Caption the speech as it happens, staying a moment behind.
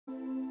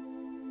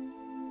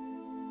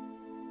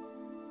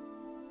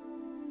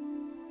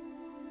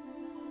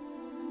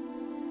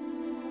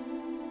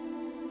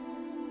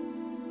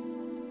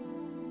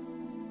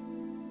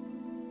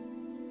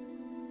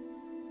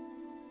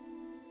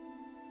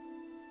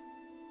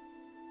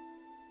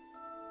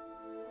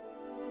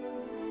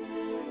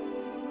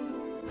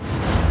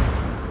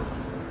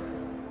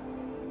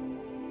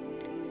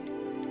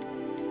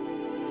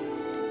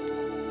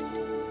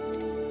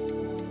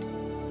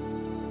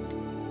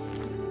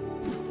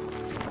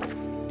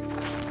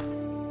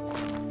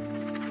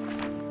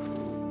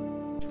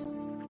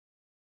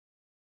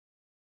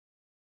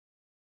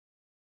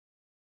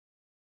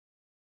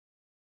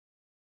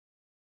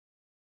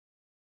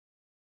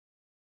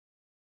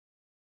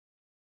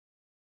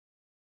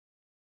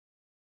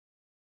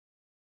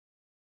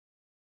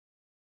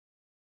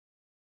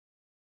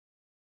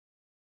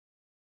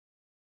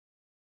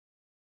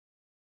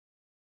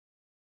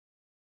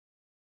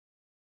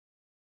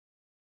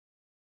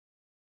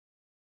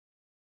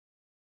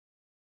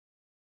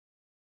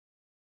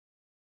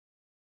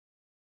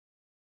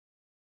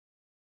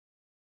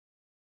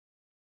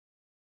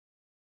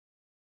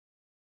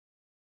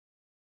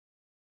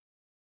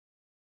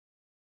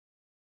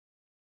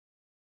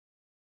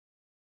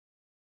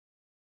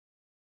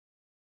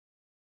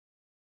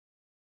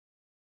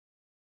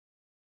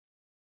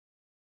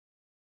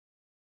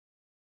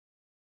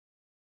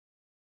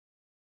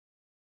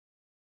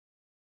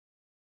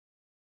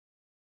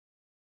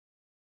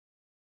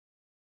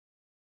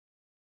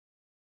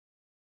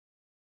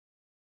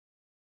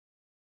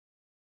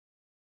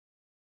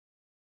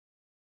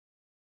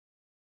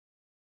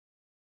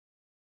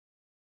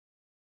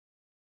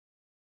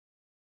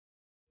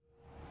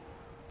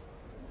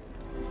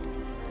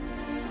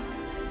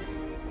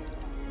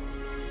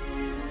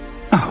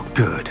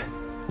Good.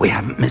 We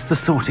haven't missed the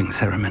sorting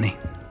ceremony.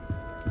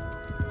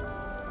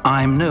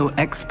 I'm no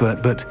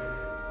expert, but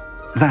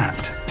that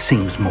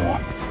seems more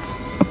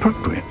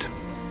appropriate.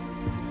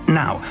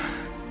 Now,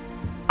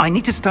 I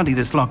need to study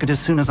this locket as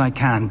soon as I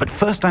can, but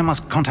first I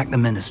must contact the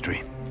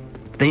Ministry.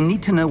 They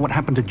need to know what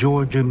happened to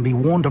George and be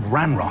warned of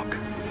Ranrock.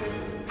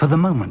 For the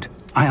moment,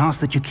 I ask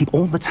that you keep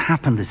all that's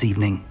happened this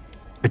evening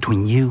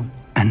between you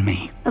and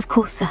me. Of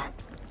course, sir.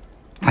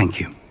 Thank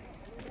you.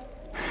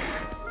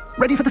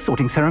 Ready for the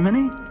sorting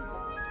ceremony?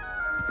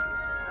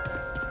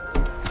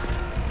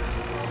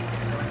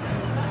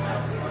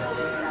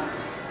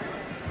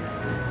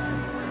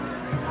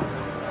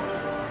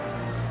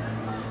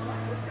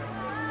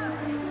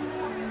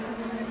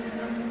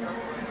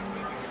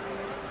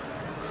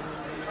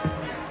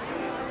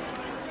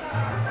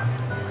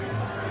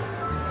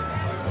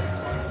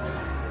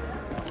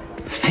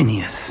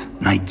 Phineas,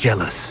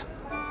 Nigellus,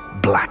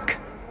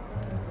 Black.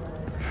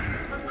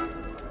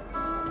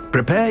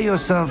 Prepare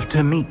yourself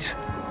to meet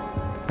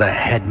the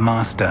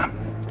headmaster.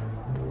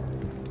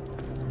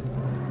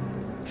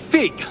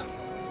 Fig,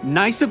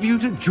 nice of you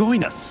to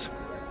join us.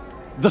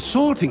 The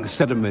sorting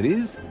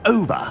ceremony's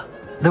over.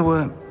 There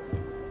were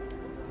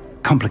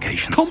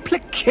complications.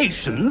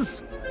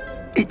 Complications?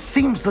 It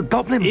seems the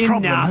goblin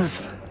problem has...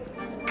 Enough!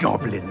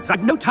 Goblins.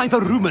 I've no time for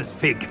rumors,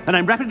 Fig, and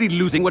I'm rapidly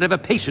losing whatever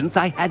patience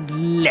I had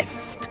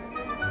left.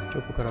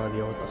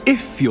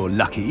 If you're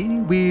lucky,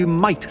 we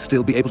might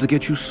still be able to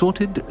get you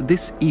sorted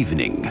this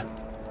evening.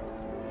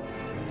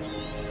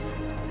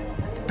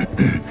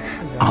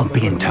 I'll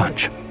be in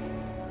touch.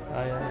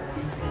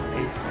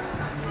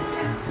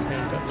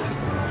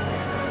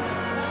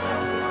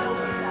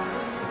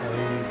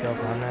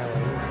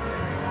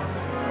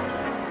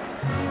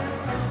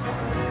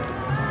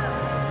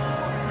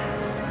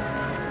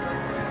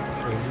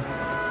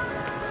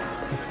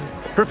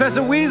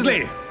 Professor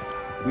Weasley,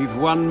 we've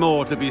one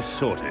more to be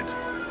sorted.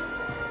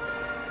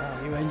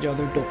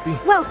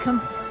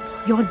 Welcome.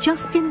 You're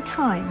just in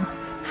time.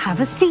 Have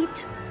a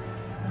seat.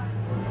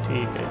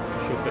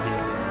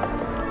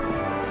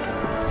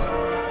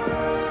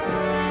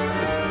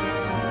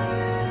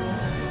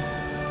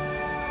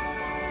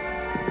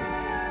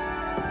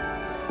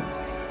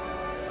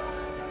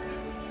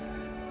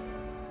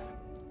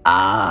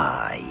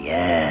 Ah,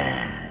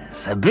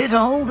 yes. A bit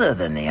older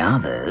than the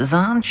others,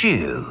 aren't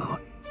you?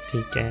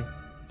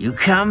 You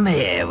come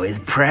here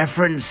with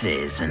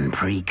preferences and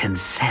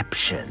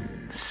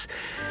preconceptions.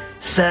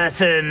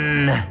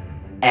 Certain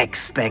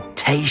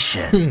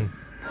expectations.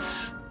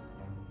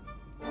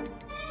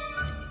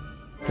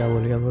 क्या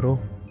बोल गया bro?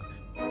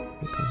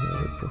 You come here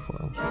with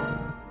preferences.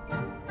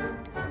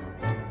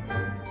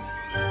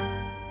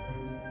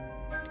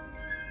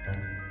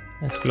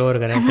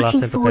 I'm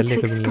looking forward to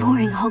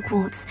exploring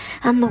Hogwarts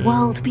and the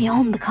world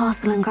beyond the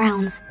castle and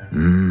grounds.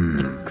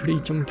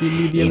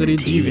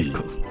 Indeed.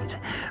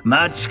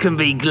 Much can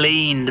be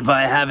gleaned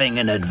by having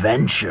an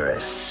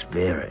adventurous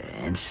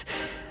spirit,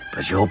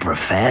 but your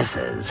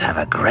professors have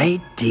a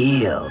great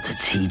deal to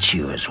teach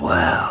you as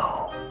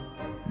well.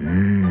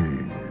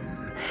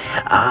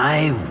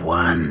 I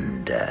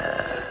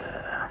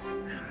wonder...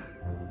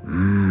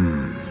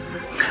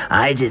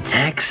 I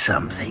detect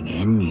something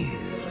in you.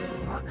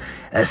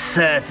 A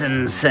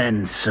certain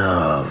sense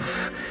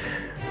of...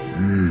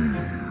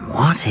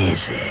 what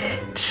is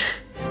it?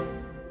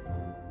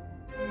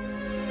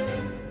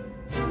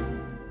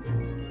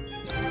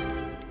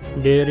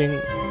 Daring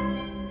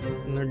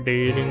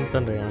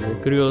ਤਾਂ ਰਹਿੰਦੇ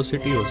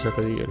curiosity ਹੋ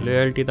ਸਕਦੀ ਹੈ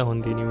loyalty ਤਾਂ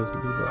ਹੁੰਦੀ ਨਹੀਂ ਉਸ ਦੀ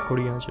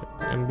ਕੁੜੀਆਂ 'ਚ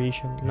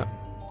ambition ਨਾ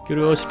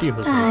curiosity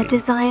ਹੋ ਸਕਦੀ ਹੈ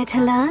desire to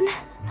learn.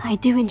 I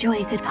do enjoy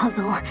a good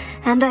puzzle,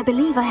 and I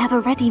believe I have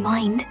a ready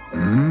mind.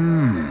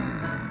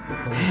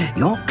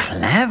 You're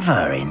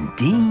clever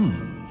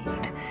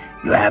indeed.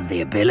 You have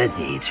the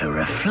ability to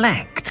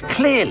reflect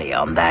clearly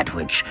on that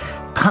which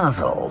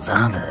puzzles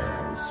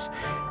others.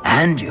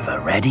 And you've a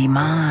ready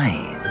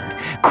mind,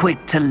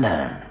 quick to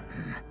learn.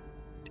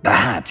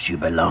 Perhaps you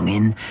belong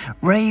in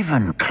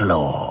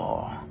Ravenclaw.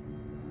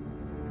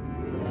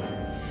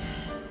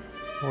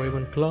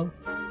 Ravenclaw?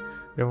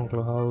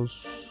 Ravenclaw House,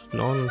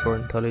 known for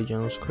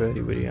intelligence,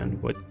 creativity,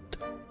 and wit.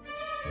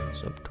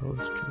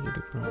 Subhouse, choose a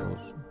different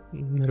house.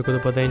 मेरे को तो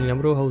पता ही नहीं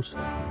number house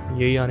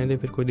यही आने दे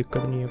फिर कोई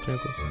दिक्कत नहीं है अपने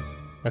को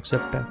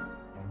एक्सेप्ट है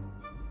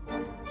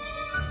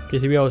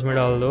किसी भी हाउस में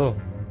डाल दो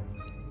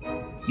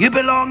You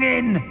belong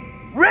in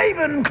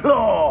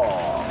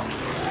Ravenclaw.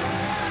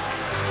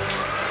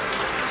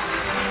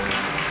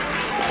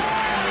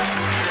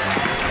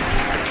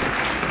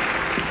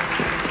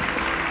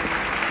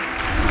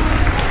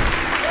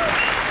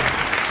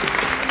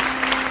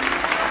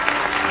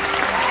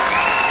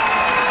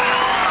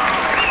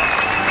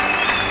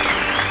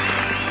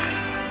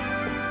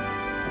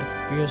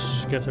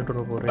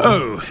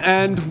 Oh,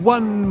 and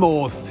one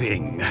more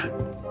thing.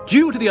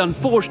 Due to the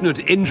unfortunate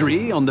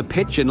injury on the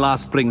pitch in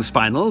last spring's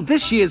final,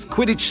 this year's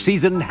Quidditch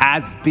season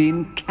has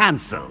been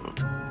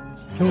cancelled.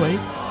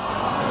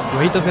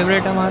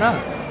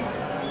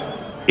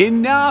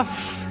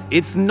 Enough!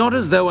 It's not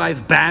as though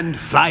I've banned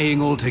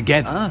flying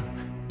altogether,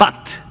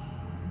 but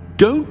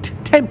don't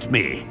tempt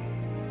me.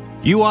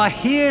 You are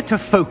here to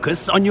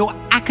focus on your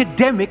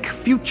academic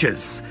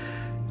futures.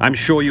 I'm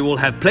sure you will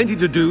have plenty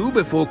to do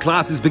before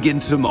classes begin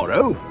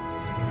tomorrow.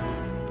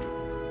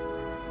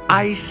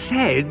 I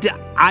said,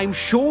 I'm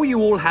sure you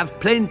all have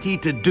plenty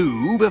to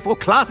do before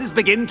classes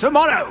begin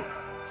tomorrow.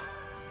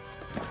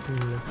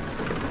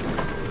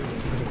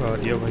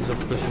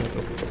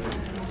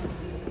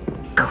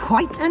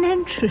 Quite an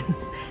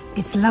entrance.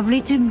 It's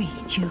lovely to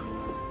meet you.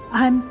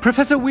 I'm...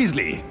 Professor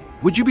Weasley,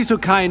 would you be so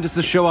kind as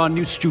to show our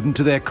new student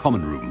to their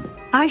common room?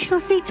 I shall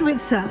see to it,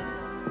 sir.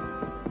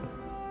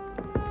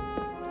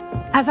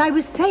 As I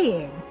was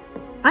saying,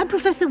 I'm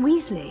Professor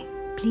Weasley.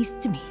 Pleased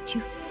to meet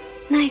you.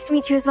 Nice to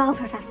meet you as well,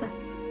 Professor.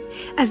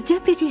 As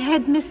Deputy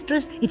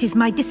Headmistress, it is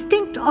my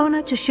distinct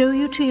honor to show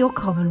you to your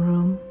common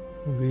room.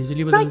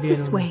 Right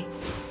this way.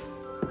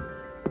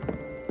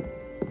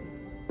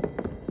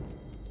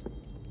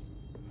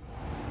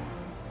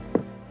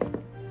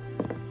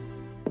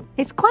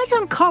 It's quite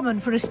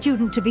uncommon for a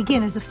student to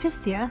begin as a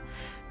 5th year.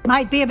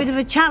 Might be a bit of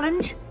a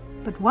challenge,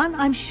 but one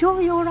I'm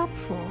sure you're up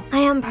for. I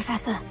am,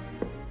 Professor.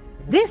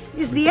 This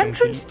is the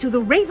entrance to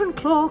the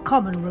Ravenclaw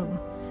common room.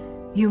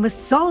 You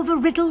must solve a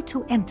riddle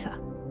to enter.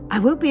 I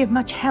won't be of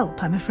much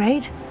help, I'm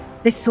afraid.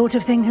 This sort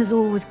of thing has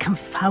always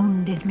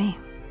confounded me.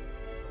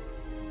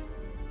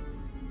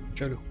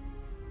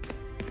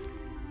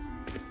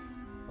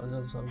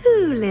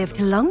 Who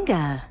lived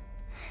longer?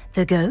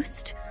 The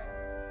ghost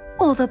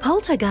or the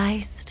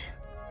poltergeist?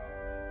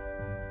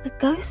 A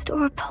ghost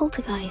or a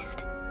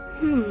poltergeist?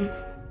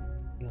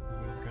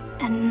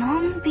 A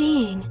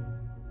non-being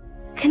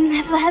can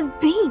never have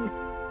been.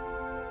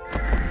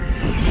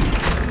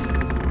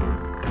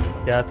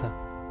 क्या था?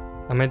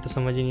 हमें तो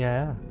समझ ही नहीं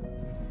आया.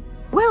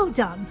 Well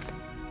done.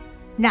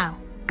 Now,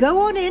 go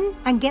on in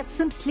and get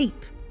some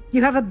sleep.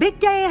 You have a big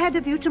day ahead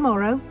of you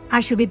tomorrow.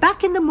 I shall be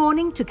back in the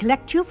morning to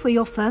collect you for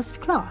your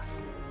first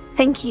class.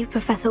 Thank you,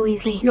 Professor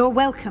Weasley. You're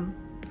welcome.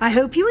 I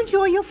hope you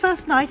enjoy your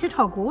first night at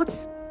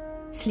Hogwarts.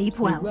 Sleep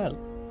well.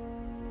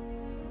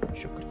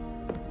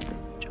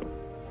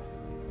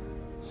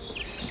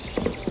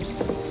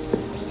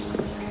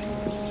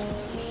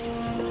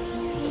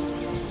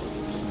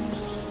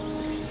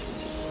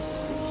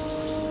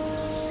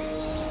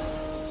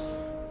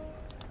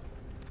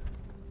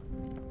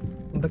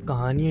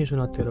 कहानियां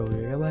सुनाते रहोगे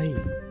क्या भाई?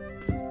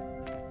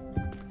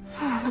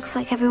 Looks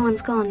like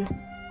everyone's gone.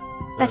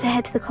 Better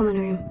head to the common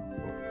room.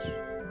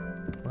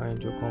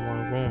 Find your common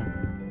room.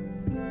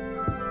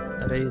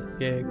 अरे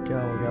इसके क्या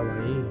हो गया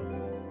भाई?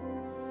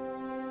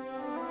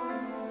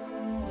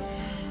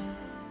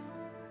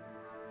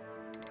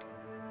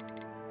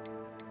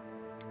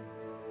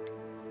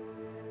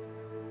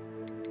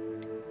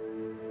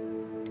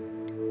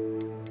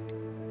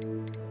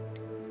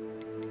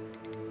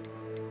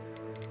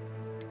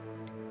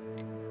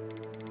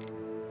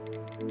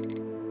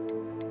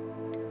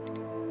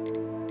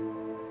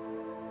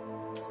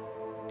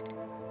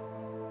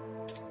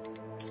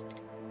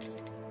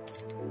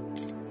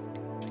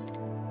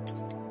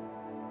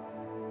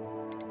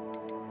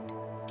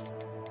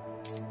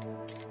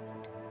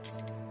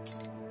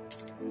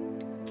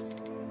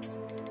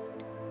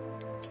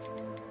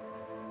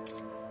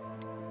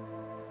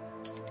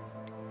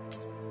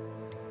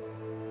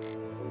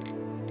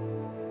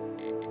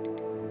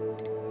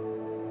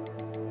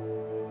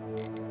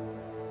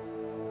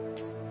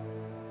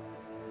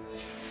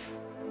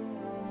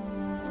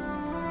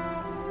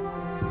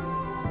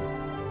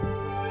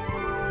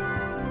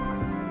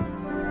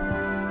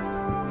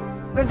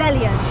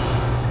 Revelio.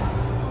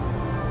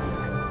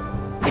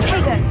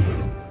 Potato.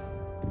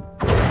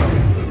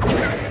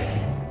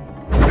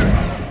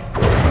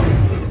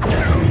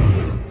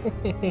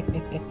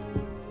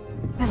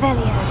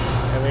 Revelio.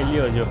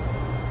 Revelio जो.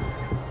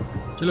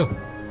 चलो.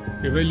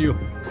 Revelio.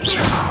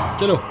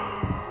 चलो.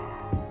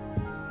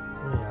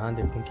 यहाँ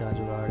देखो क्या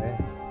जुगाड़ है.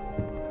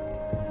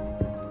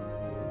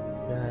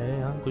 क्या है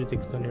यहाँ कुछ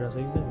दिख तो नहीं रहा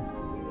सही से.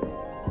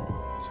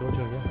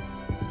 सोचो क्या.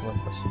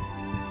 वापस.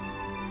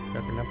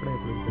 क्या करना पड़ेगा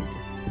कुछ करके.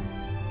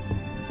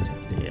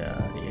 चलिए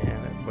यार ये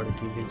बड़ी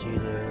की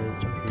चीज़ है.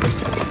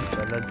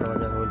 चल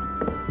दरवाजा खोल.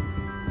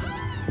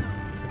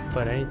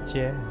 ऊपर है नीचे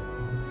है.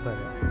 ऊपर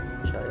है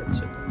शायद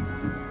से.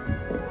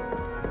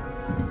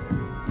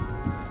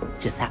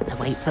 Just have to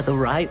wait for the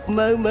right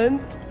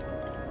moment.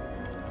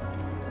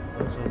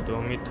 सुन तो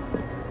अमित.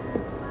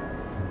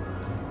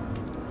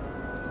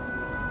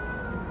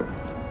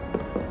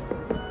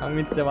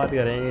 अमित से बात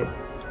करेंगे.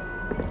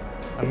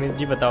 अमित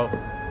जी बताओ.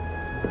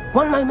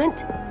 One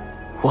moment.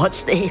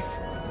 Watch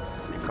this.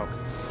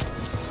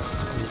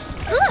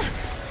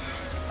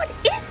 What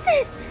is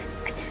this?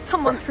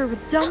 Someone threw a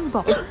dung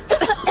bomb.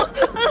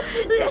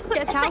 Let's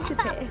get out of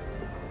here.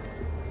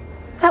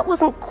 That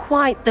wasn't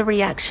quite the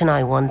reaction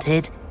I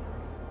wanted.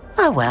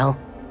 Oh well.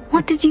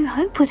 What did you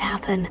hope would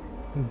happen?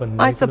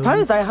 I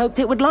suppose I hoped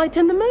it would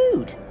lighten the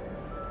mood.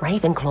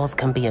 Ravenclaws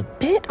can be a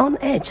bit on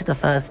edge the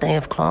first day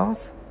of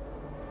class.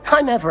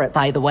 I'm Everett,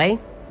 by the way.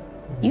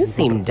 You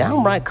seem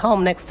downright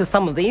calm next to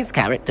some of these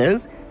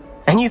characters,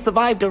 and you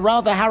survived a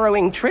rather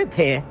harrowing trip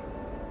here.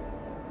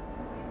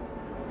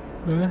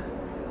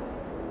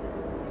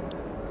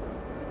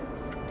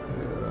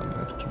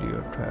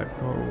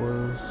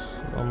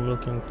 I'm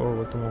looking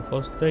forward to my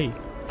first day.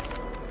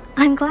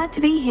 I'm glad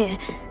to be here,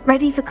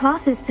 ready for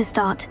classes to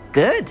start.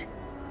 Good.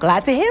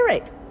 Glad to hear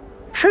it.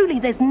 Truly,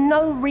 there's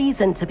no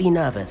reason to be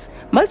nervous.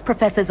 Most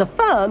professors are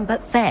firm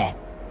but fair.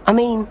 I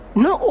mean,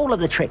 not all of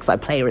the tricks I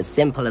play are as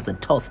simple as a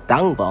tossed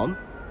dung bomb.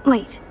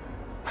 Wait.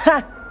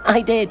 Ha!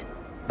 I did.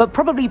 But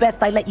probably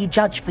best I let you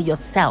judge for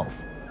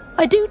yourself.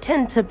 I do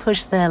tend to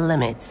push their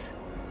limits.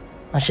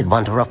 I should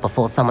wander off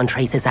before someone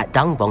traces that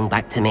dung bomb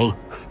back to me.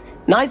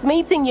 Nice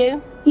meeting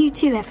you. You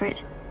too,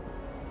 Everett.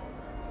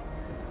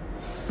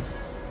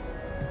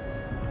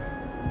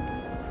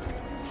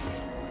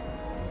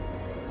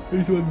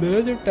 इस बंदे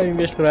ने जो time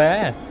waste कराया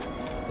है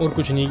और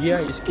कुछ नहीं किया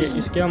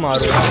इसके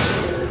मारो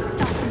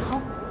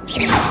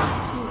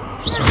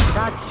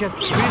That's just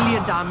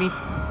brilliant, Amit.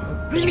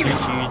 Brilliant.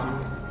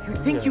 You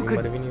think you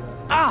could?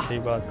 सही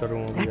बात कर रहा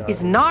हूँ That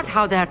is not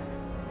how that.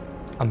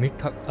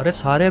 Amit अरे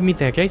सारे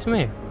अमित हैं क्या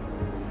इसमें?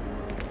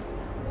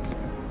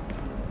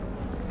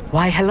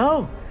 Why,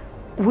 hello.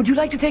 Would you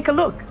like to take a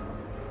look?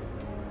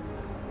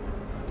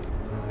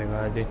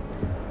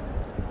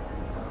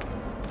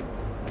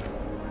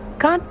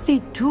 Can't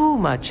see too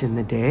much in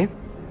the day.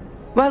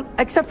 Well,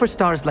 except for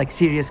stars like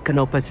Sirius,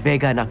 Canopus,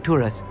 Vega, and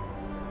Arcturus.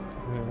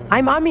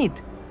 I'm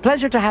Amit.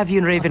 Pleasure to have you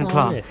in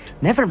Ravenclaw.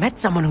 Never met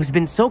someone who's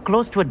been so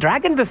close to a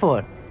dragon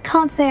before.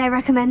 Can't say I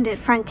recommend it,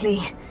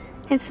 frankly.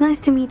 It's nice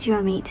to meet you,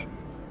 Amit.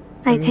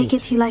 I take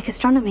it you like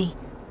astronomy.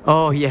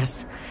 Oh,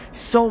 yes.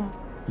 So,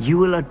 you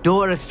will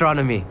adore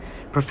astronomy.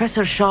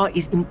 Professor Shaw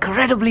is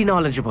incredibly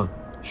knowledgeable.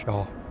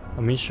 Shaw.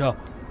 Amit Shaw.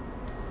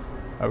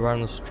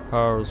 Around the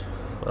stars.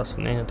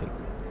 Fascinating.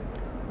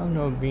 I've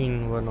never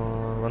been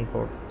one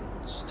for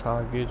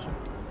stargazing.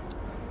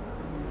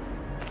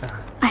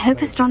 I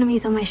hope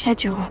astronomy's on my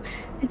schedule.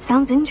 It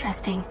sounds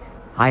interesting.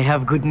 I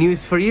have good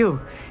news for you.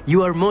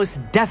 You are most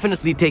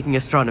definitely taking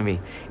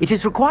astronomy. It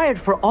is required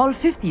for all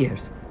 5th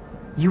years.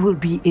 You will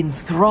be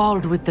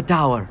enthralled with the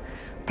tower.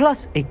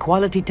 Plus, a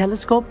quality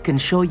telescope can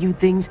show you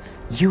things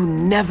you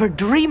never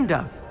dreamed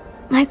of.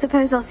 I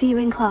suppose I'll see you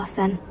in class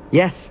then.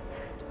 Yes.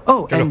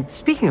 Oh, and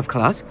speaking of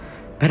class,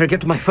 better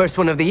get to my first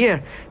one of the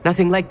year.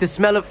 Nothing like the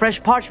smell of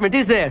fresh parchment,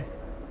 is there?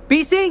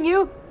 Be seeing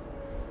you!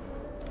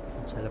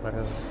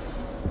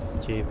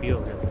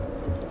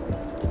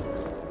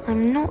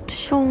 I'm not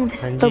sure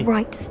this is the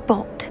right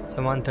spot.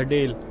 Samantha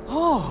Dale.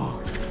 Oh.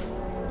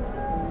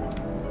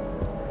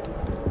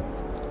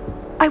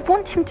 I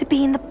want him to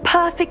be in the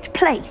perfect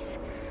place.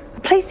 A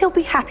place he'll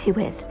be happy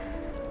with.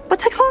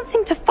 But I can't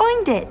seem to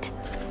find it.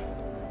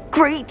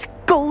 Great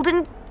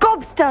golden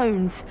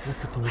gobstones!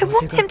 I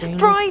want him to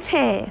thrive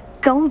here.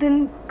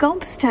 Golden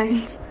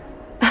gobstones?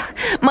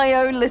 My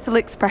own little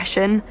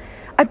expression.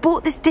 I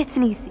bought this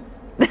Dittany.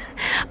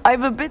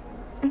 I've a bit...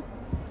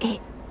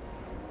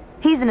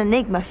 He's an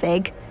enigma,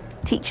 Fig.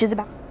 Teaches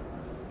about...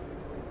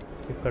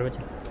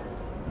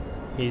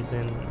 He's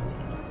an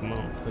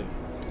enigma, Fig.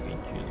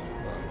 Teaches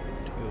about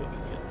theory.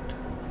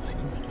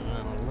 Seems to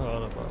know a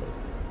lot about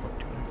what.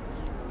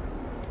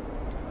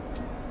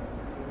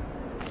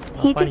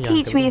 He did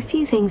teach me a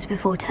few things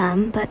before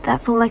term, but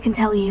that's all I can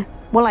tell you.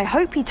 Well, I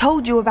hope he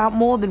told you about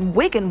more than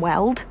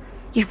Wiggenweld.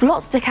 You've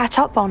lots to catch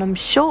up on, I'm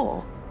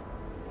sure.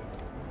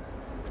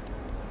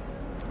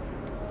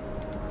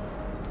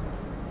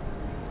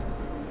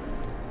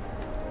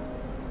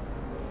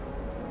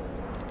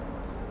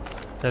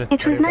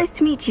 It was nice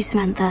to meet you,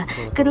 Samantha.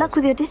 Good luck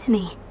with your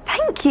Dittany.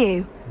 Thank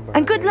you.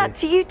 And good luck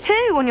to you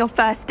too on your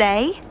first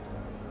day.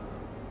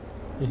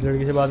 इस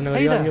लड़की से बात न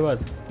करिए आगे बात.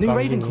 New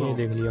Ravenclaw.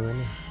 देख लिया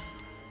मैंने.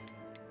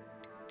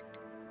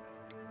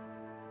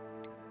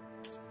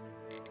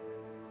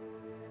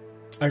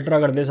 अल्ट्रा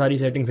कर दे सारी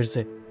सेटिंग फिर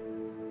से.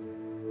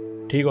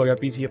 ठीक हो गया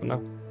पीसी अपना.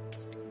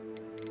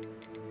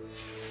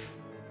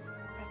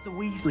 Professor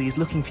Weasley is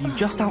looking for you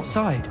just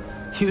outside.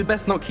 You'd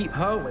best not keep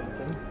her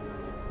waiting.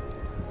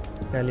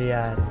 चल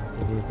यार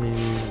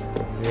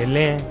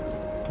वेले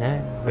हैं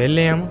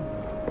वेले हम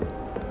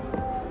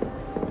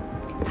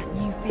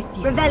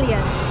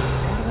Rebellion.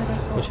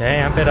 कुछ है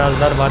यहाँ पे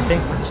राजदार बातें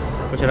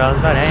कुछ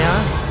राजदार है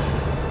यहाँ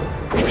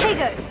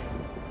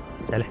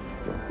चले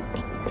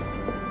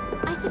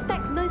I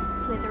suspect most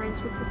Slytherins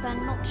would prefer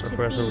not to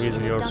Professor be Weasley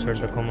in a outside the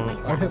dungeon common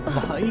myself. अरे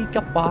भाई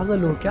क्या पागल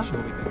हो क्या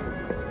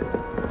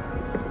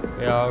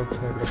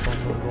outside the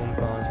common room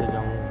कहाँ से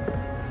जाऊँ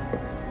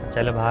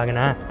चल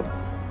भागना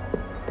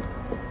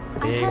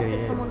I heard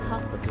that someone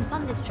cast the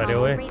Confundus charm अरे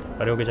ओए on Raven.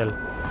 अरे ओके चल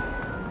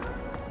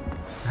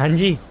हाँ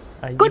जी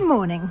Good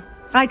morning.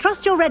 I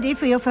trust you're ready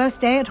for your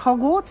first day at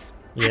Hogwarts?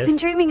 Yes. I've been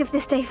dreaming of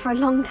this day for a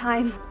long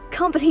time.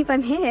 Can't believe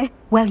I'm here.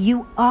 Well,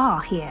 you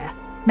are here.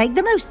 Make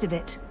the most of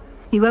it.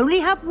 You only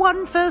have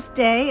one first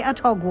day at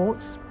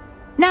Hogwarts.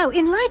 Now,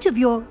 in light of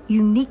your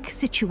unique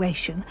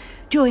situation,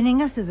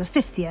 joining us as a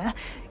 5th year,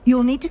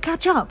 you'll need to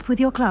catch up with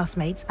your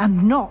classmates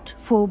and not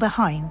fall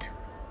behind.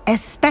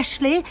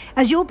 Especially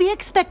as you'll be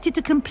expected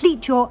to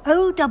complete your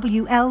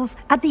OWLs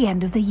at the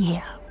end of the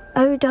year.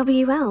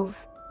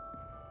 OWLs?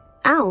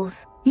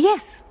 Owls?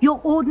 Yes,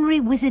 your ordinary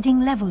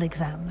wizarding level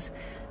exams.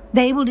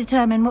 They will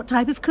determine what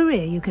type of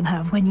career you can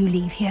have when you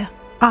leave here.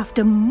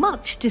 After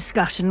much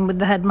discussion with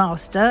the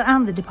headmaster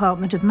and the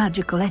Department of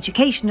Magical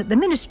Education at the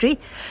Ministry,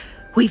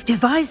 we've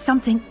devised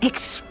something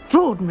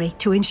extraordinary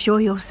to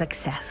ensure your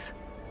success.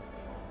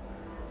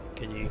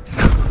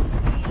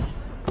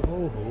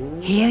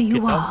 Here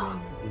you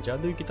are.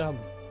 जादुई किताब.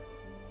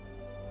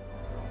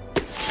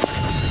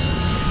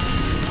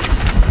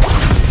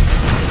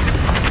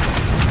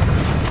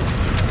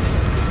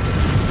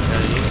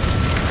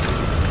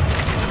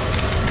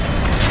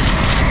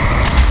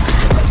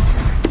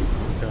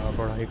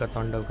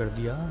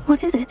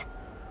 What is it?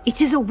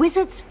 It is a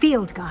wizard's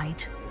field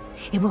guide.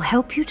 It will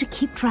help you to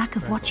keep track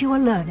of what you are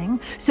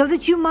learning so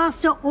that you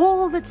master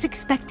all that's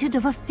expected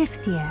of a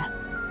 5th year.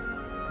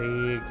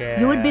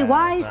 You would be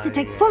wise to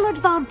take full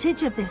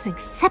advantage of this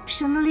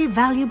exceptionally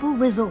valuable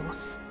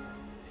resource.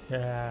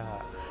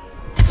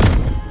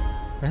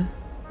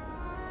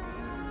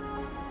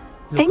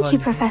 Thank you,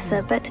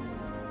 Professor, but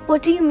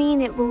what do you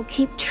mean it will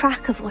keep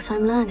track of what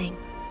I'm learning?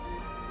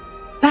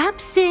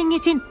 Perhaps seeing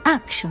it in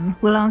action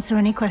will answer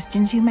any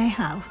questions you may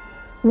have.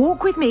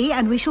 Walk with me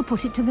and we shall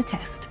put it to the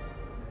test.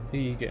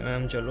 ठीक है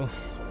ma'am चलो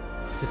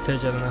कितने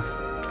चलना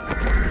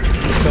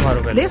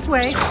This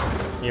way.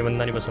 ये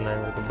बंदा नहीं पसंद आया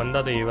मेरे को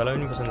बंदा तो ये वाला भी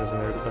नहीं पसंद है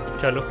मेरे को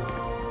चलो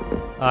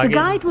The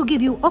guide will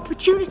give you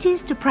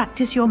opportunities to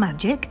practice your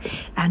magic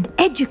and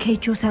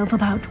educate yourself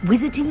about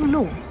wizarding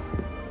lore.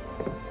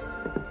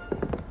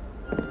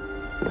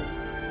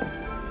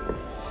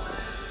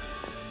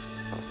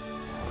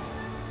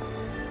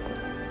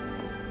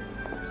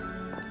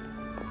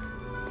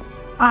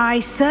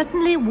 I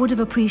certainly would have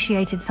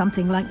appreciated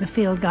something like the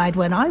field guide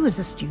when I was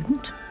a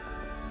student.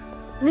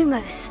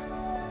 Lumos.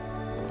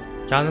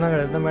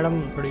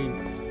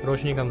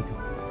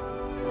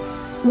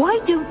 Why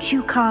don't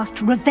you cast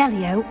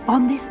Revelio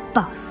on this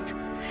bust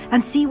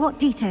and see what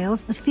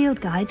details the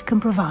field guide can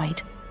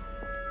provide?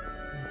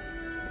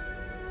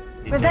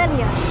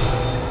 Revelio.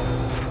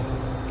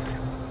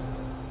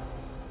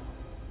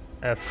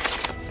 F.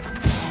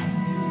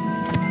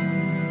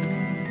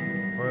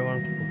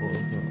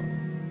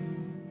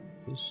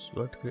 Is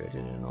what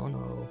created in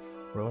honor of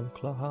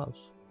Ravenclaw House.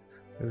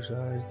 It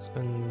resides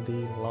in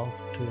the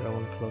lofty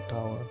Ravenclaw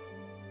Tower.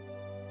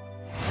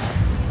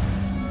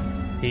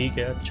 ठीक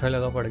है अच्छा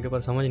लगा पढ़ के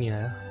पर समझ नहीं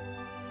आया.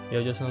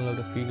 You just unlocked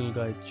a field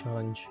guide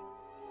challenge.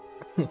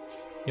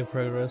 Your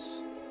progress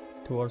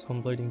towards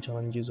completing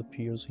challenges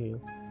appears here.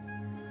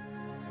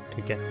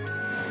 ठीक है.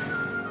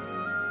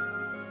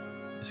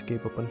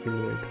 Escape open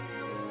field guide.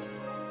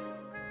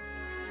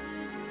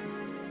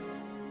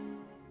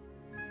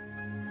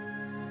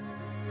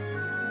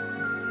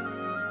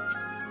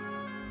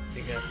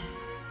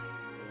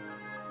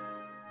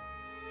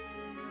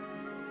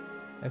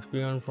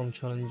 Experience from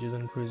challenges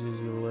increases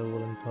your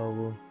level and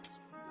power.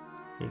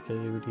 ठीक है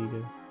ये भी ठीक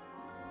है.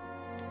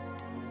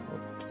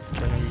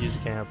 Challenges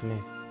क्या हैं अपने?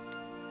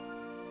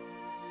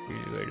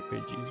 Field guide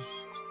pages.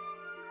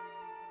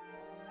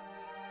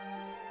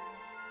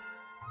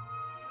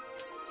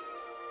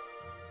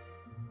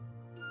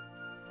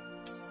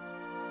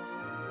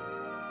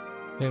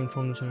 Claim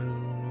from the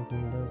challenge.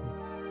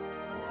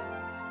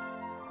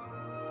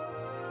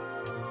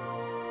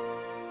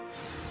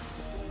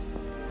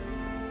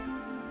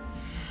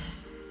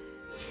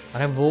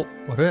 अरे वो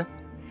अरे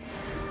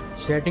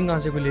सेटिंग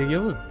कहाँ से खुलेगी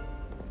वो?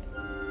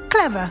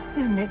 Clever,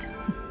 isn't it?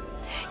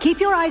 Keep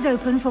your eyes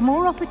open for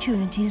more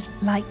opportunities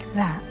like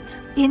that,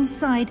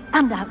 inside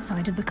and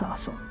outside of the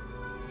castle.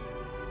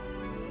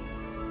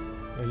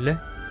 ले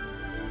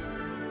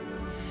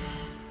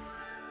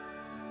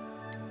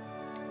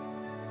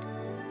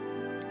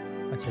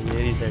अच्छा ये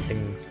रही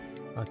सेटिंग्स.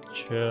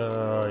 अच्छा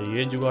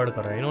ये जुगाड़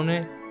करा इन्होंने.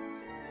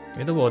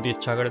 ये तो बहुत ही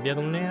अच्छा कर दिया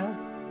तुमने यार.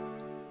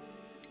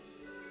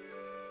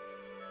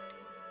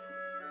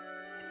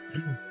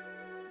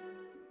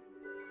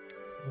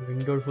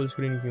 विंडो फुल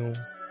स्क्रीन क्यों?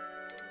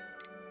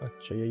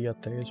 अच्छा यही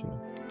आता है इसमें.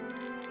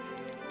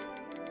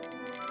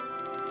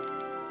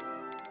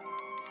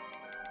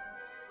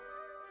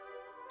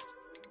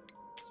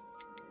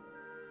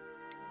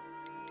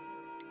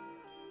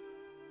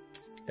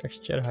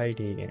 टेक्सचर हाइट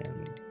ही है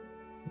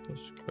तो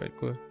स्क्वायर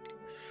को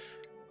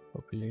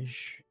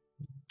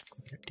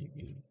पॉपुलेशन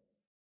टीवी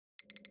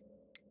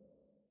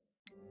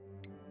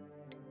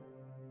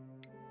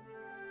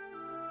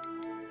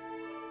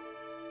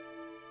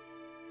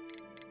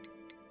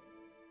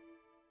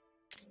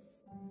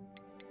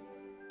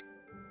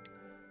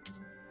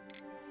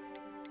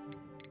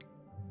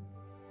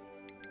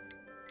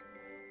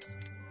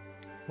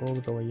और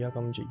दवाइयाँ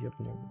कम चाहिए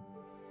अपने को.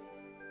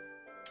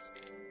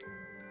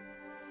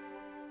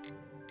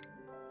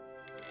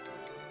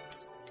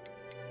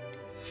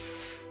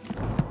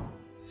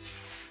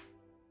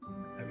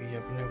 अभी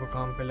अपने को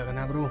काम पे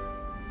लगना ब्रो.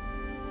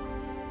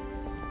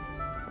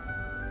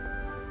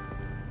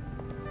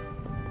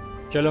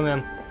 चलो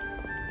मैम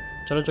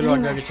चलो चलो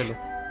आगे आगे चलो.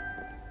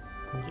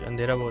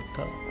 अंधेरा बहुत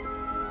था.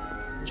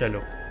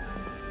 चलो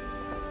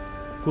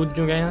कूद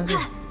जो गए यहाँ से.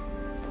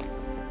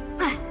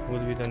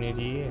 कूद भी तो नहीं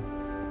रही है.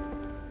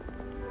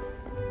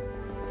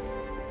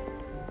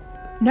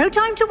 No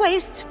time to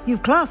waste.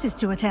 You've classes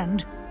to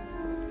attend.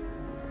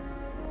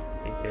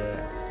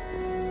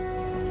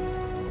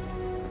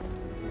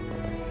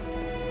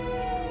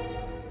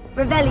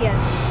 Revelio.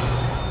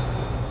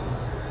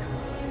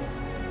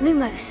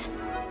 Lumos.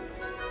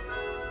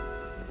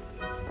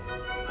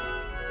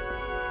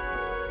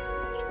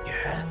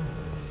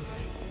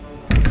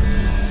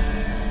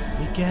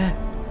 क्या है?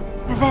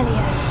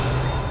 Revelio.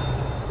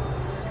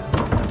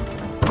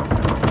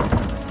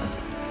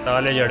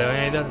 ताले जड़े हुए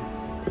हैं इधर।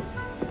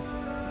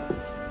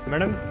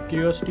 मैडम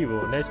क्यूरियोसिटी वो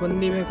इस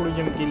बंदी में कोई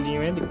चमकीली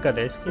में दिक्कत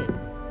है इसके।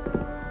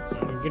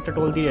 ये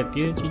टटोलती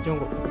रहती है चीजों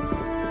को।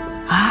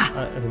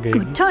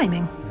 Good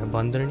timing.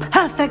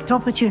 Perfect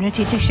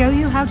opportunity to show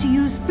you how to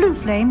use flue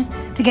flames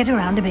to get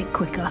around a bit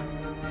quicker.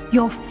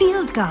 Your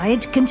field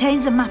guide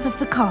contains a map of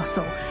the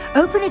castle.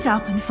 Open it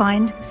up and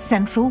find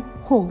Central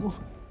Hall.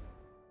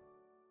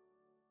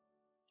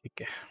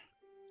 Okay.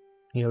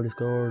 You have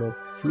discovered a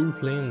flue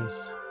flames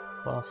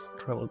fast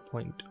travel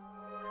point.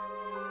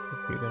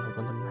 If you can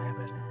open the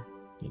map at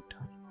any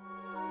time,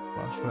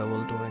 fast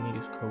travel to any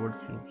discovered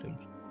flue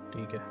flames.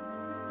 ठीक है.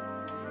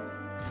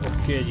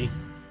 Okay जी.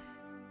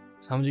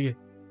 समझ गए.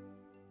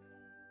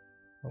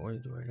 What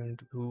do I need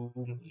to do?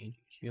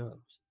 Here,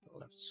 the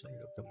left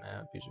side of the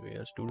map is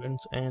where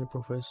students and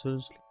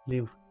professors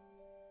live.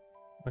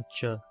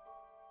 अच्छा.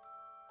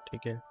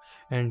 ठीक है.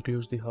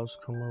 Includes the house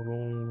common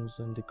rooms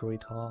and the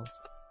great hall.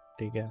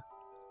 ठीक है.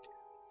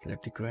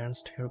 Select the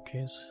grand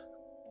staircase.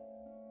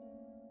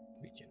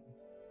 Region.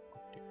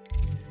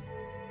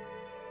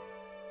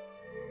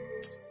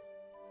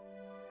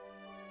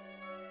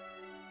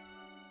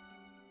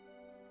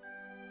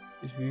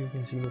 This view you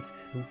can see the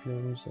flue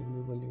flames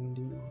available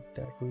in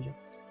that region.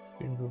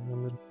 In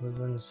the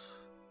presence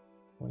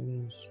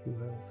points you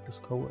have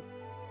discovered,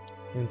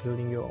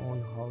 including your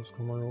own house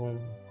common room.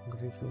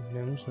 Grey flue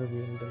flames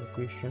reveal the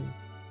location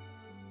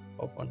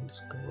of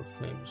undiscovered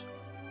flames.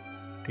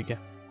 ठीक है.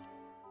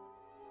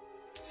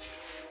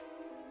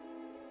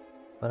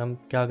 पर हम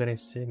क्या करें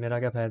इससे? मेरा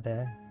क्या फायदा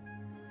है?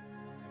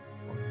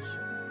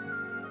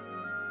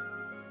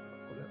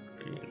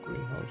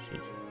 Green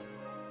houses.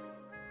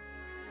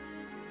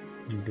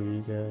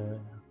 ठीक है.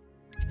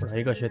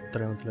 पढ़ाई का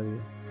क्षेत्र है मतलब ये.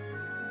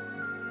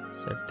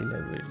 Set the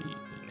library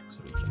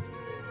next region.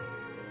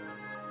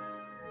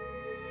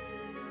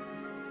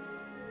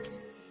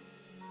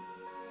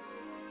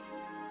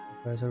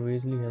 Professor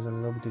Weasley has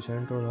unlocked the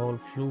Central Hall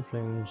flue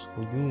flames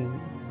for you.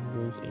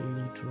 Use AD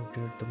to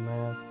rotate the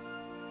map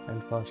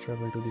and fast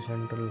travel to the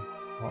Central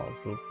Hall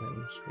flue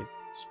flames with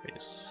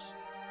space.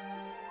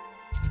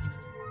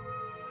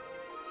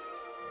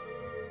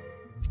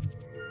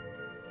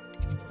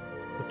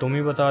 तो तुम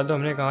ही बता दो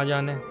हमने कहाँ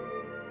जाना है.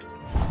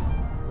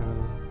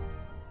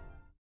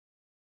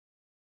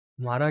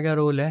 हमारा क्या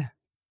रोल है?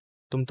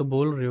 तुम तो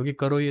बोल रहे हो कि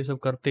करो, ये सब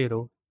करते ही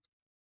रहो.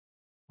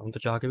 हम तो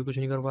चाह के भी कुछ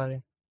नहीं कर पा रहे.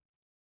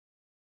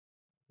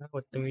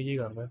 बदतमीजी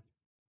कर रहा है.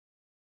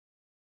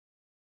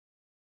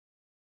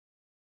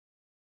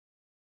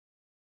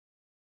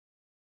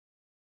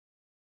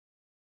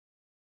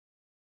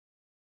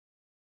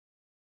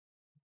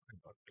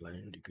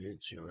 Outline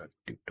indicates your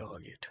active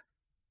target.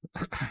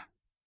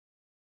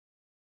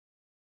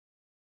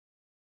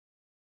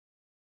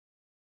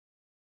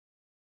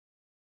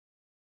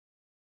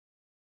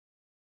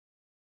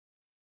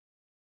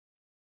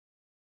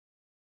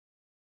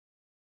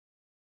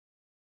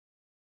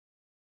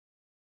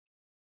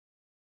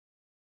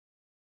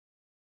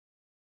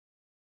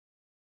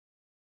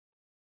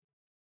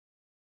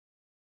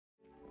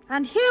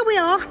 And here we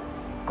are.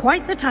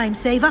 Quite the time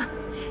saver.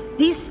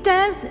 These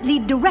stairs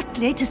lead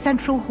directly to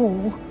Central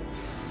Hall.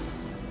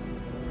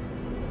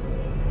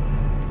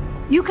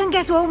 You can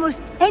get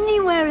almost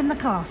anywhere in the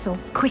castle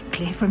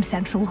quickly from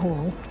Central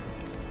Hall.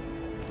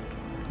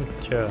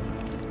 Sure.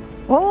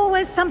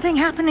 Always something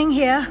happening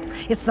here.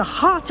 It's the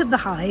heart of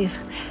the hive.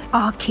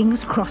 Our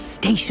King's Cross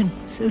station,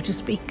 so to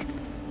speak.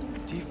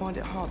 Do you find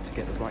it hard to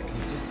get the right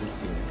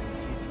consistency in the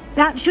computer?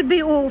 That should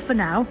be all for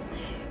now.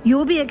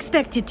 You'll be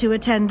expected to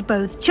attend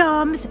both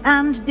Charms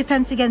and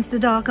Defense Against the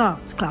Dark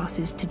Arts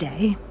classes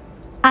today.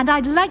 And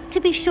I'd like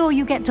to be sure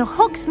you get to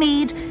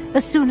Hogsmeade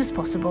as soon as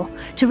possible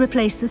to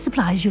replace the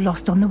supplies you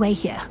lost on the way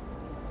here.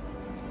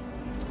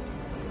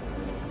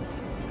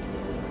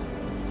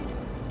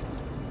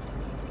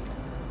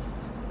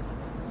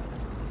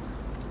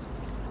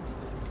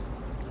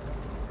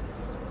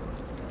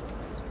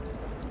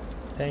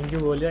 Thank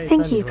you,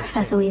 Thank you,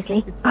 Professor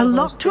Weasley. A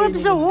lot to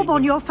absorb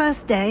on your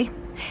first day,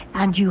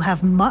 and you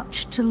have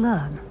much to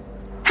learn.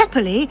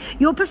 Happily,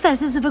 your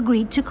professors have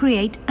agreed to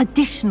create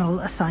additional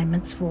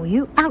assignments for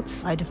you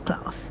outside of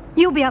class.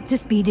 You'll be up to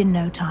speed in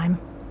no time.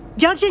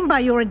 Judging by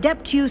your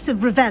adept use of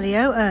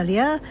Revelio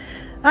earlier,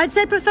 I'd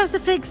say Professor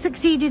Fig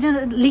succeeded in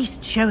at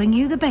least showing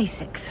you the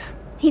basics.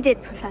 He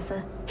did,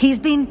 Professor. He's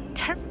been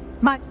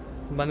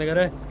बंद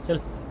कर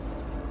चल.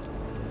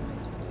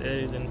 There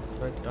is in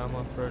fact I'm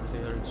afraid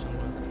there is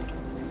someone.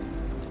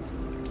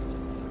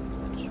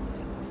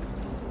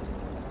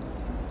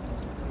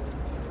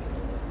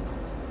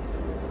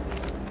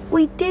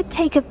 We did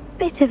take a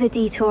bit of a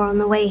detour on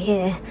the way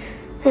here.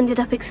 Ended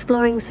up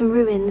exploring some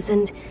ruins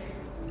and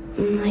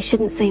I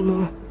shouldn't say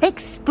more.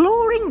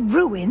 Exploring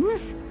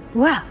ruins?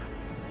 Well,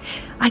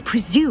 I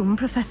presume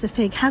Professor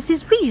Fig has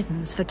his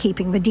reasons for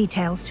keeping the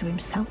details to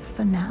himself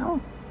for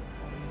now.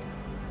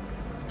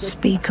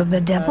 Speak of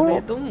the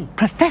devil,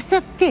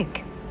 Professor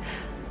Fig.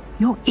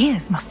 Your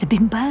ears must have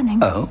been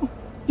burning. Oh?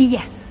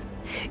 Yes.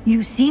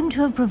 You seem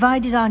to have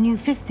provided our new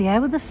fifth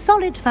year with a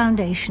solid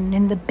foundation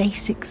in the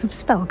basics of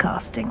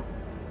spellcasting.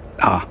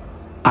 Ah,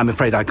 I'm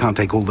afraid I can't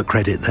take all the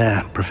credit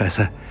there,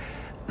 Professor.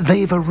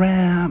 They've a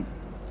rare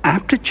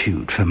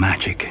aptitude for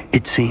magic,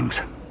 it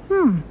seems.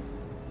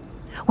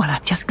 Well,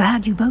 I'm just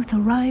glad you both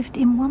arrived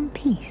in one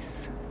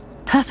piece.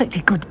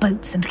 Perfectly good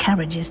boats and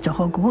carriages to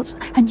Hogwarts,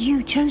 and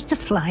you chose to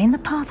fly in the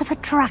path of a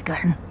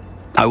dragon.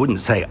 I wouldn't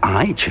say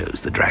I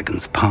chose the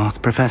dragon's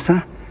path,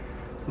 Professor.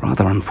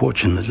 Rather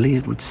unfortunately,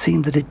 it would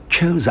seem that it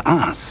chose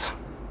us.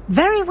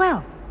 Very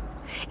well.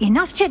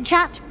 Enough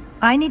chit-chat.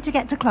 I need to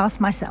get to class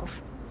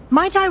myself.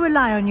 Might I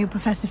rely on you,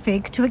 Professor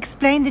Fig, to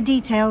explain the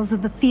details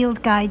of the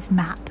field guide's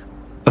map?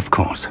 Of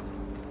course.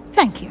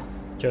 Thank you.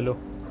 चलो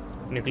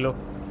निकलो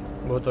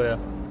बहुत होया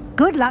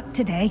Good luck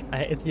today.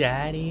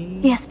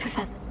 Yes,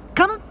 Professor.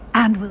 Come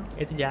and we'll...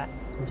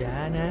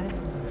 जाना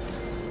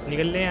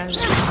निकल ले यार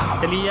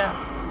चली जा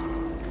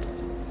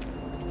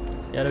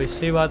यार अब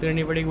इससे बात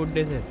करनी पड़ेगी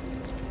गुड्डे से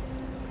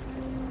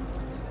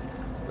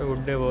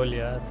गुड्डे बोल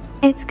यार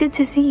It's good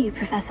to see you,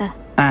 Professor.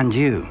 And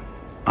you.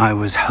 I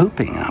was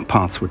hoping our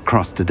paths would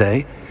cross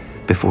today,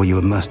 before you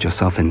immersed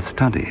yourself in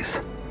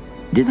studies.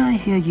 Did I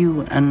hear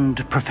you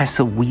and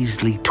Professor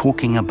Weasley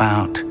talking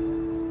about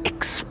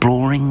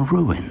exploring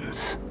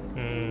ruins?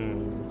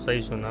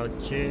 सही सुना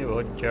बच्चे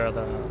बहुत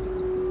ज़्यादा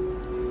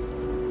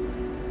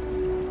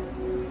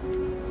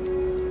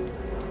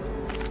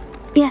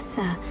Yes,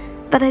 sir.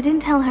 But I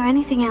didn't tell her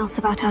anything else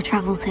about our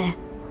travels here.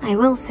 I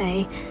will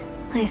say,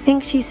 I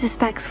think she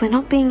suspects we're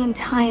not being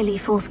entirely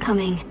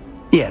forthcoming.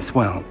 Yes,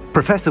 well,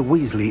 Professor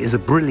Weasley is a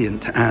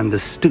brilliant and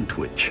astute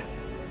witch.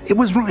 It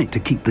was right to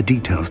keep the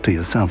details to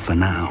yourself for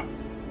now.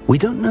 We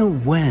don't know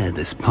where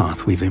this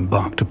path we've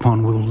embarked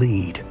upon will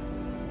lead.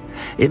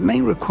 It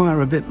may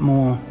require a bit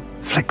more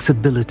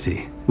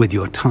flexibility with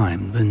your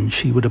time than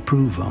she would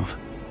approve of.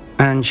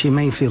 And she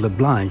may feel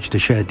obliged to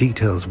share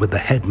details with the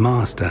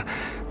headmaster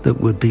that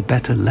would be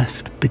better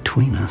left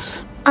between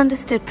us.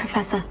 Understood,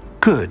 Professor.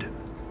 Good.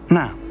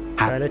 Now,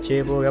 पहले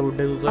चेप हो गया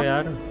बुड्ढे तू तो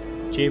यार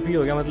चेप ही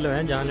हो गया मतलब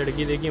है जहाँ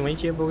लड़की देखी वहीं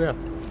चेप हो गया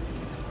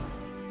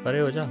परे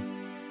हो जा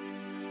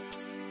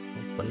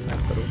पन्ना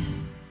करो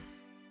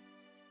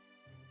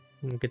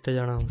कितने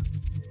जाना हम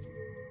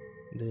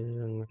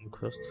main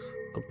quest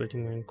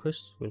completing main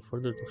quest will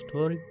further the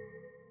story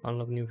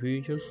unlock new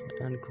features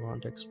and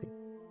grant XP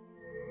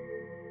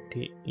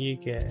ये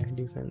क्या है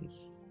डिफेंस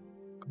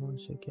कहाँ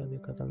से क्या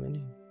देखा था मैंने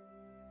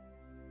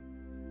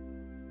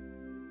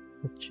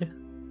अच्छा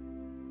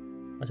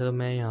तो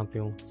मैं यहाँ पे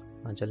हूँ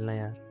हाँ चलना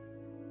यार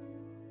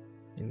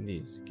in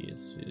this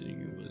case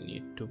you will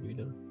need to be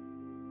the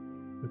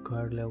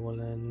required level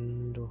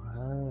and to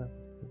have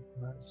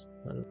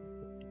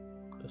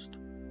quest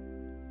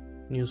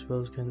new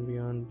spells can be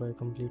earned by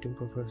completing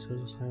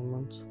professor's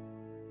assignments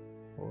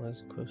or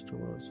as quest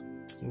rewards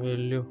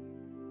लियो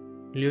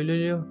लियो लियो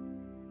लियो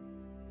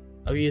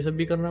अब ये सब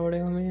भी करना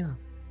पड़ेगा हमें यहाँ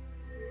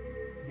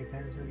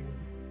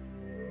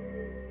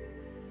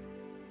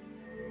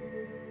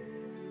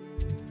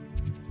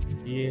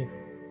ये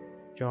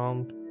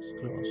charmed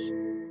class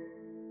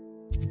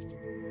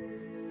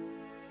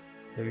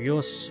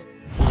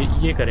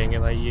ये करेंगे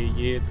भाई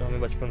ये तो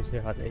हमें बचपन से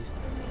याद है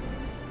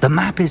the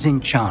map is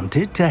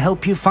enchanted to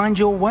help you find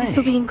your way. This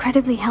will be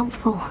incredibly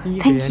helpful.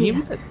 Thank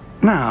you.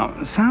 Now,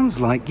 sounds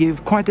like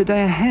you've quite a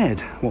day ahead,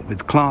 what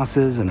with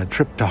classes and a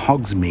trip to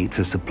Hogsmeade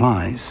for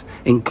supplies,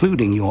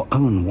 including your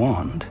own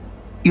wand.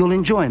 You'll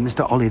enjoy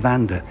Mr.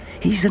 Ollivander.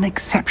 He's an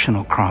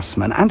exceptional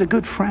craftsman and a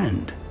good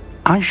friend.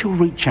 I shall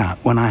reach out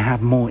when I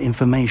have more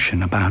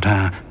information about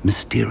our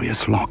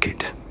mysterious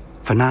locket.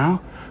 For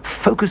now,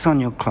 focus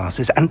on your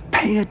classes and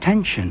pay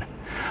attention.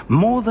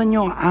 More than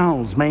your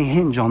owls may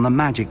hinge on the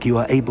magic you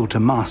are able to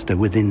master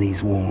within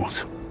these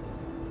walls.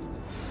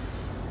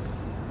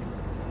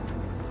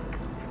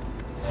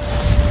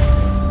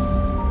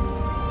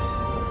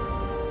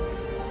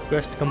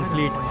 Quest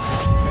complete.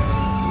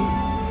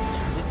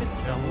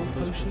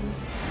 Potions?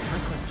 I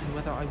question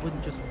whether I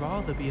wouldn't just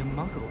rather be a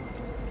muggle.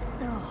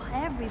 Oh,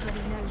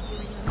 everybody knows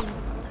you're in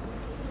the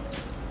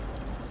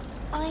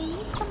I need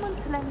someone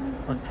to lend me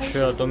some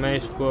अच्छा तो मैं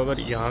इसको अगर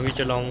यहाँ भी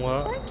चलाऊँगा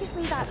Don't give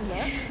me that look.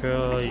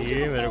 अच्छा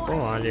ये मेरे को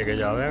वहाँ लेके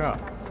जाएगा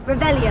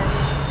Revelio.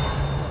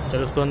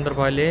 चल उसको अंदर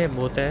पा ले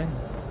बहुत है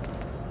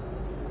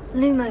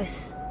Lumos.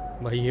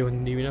 भाई ये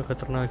बंदी भी ना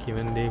खतरनाक ही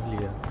मैंने देख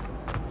लिया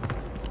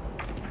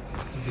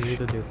ये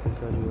तो देखो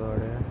क्या जुगाड़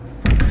है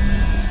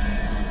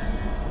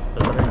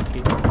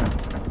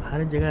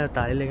हर जगह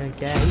ताले लगा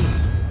क्या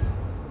है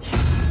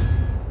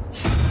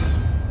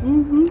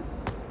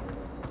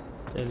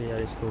चल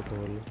यार इसको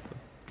खोल लो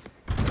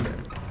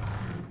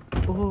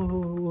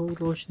ओह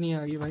रोशनी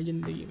आ गई भाई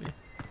जिंदगी में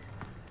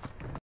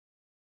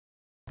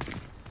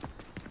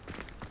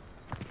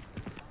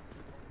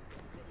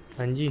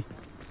हाँ जी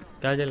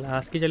क्या चल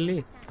आज की चल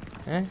रही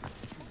हैं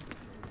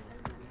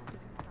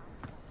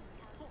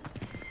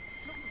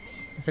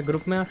अच्छा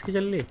ग्रुप में आस के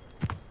चल ली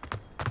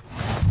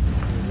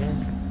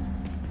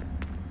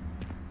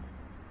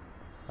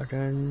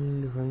अटेंड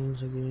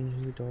डिफेंस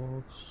अगेंस्ट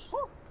डॉग्स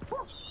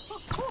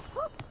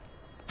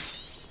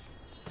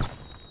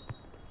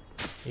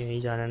यही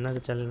जाना है ना तो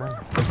चलना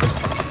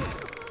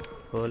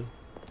बोल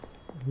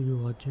ये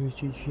वाचिंग इस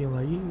चीज की है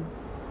भाई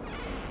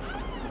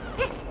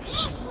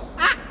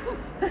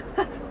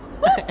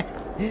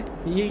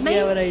ये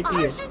क्या वैरायटी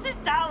है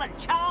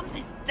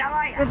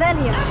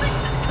Revelio.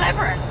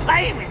 Clever as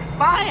playing with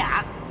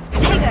fire.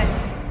 Tego.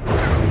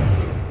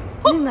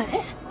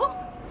 Lumos.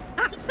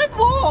 Acid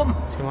warm.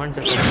 सामान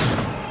चल रहा है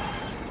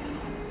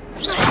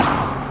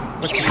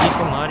बस किसी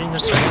को मारेंगे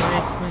तो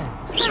इसमें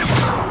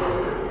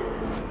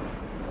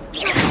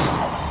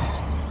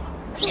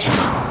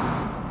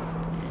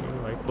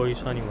भाई कोई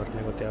सा नहीं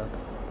मरने को तैयार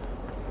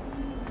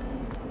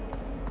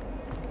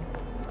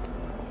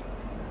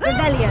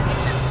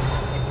Revelio.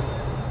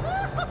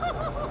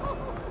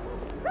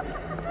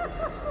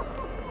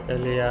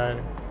 चलिए यार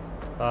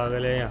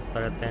पागल है हंसता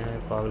रहते हैं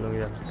पागलों की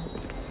तरह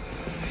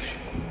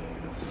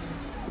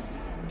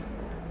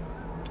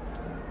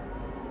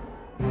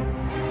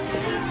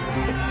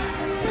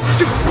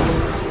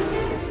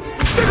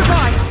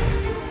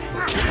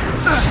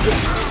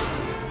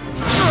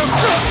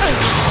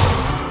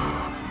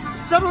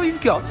Is that all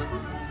you've got?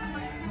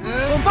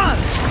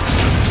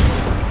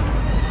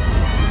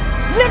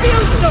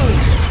 Levioso!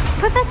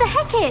 Professor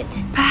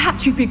Hecat!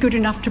 Perhaps you'd be good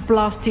enough to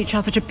blast each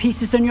other to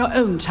pieces on your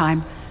own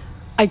time.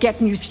 I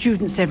get new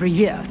students every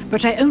year,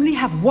 but I only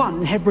have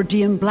one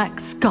Hebridean black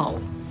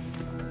skull.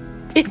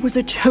 It was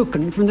a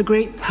token from the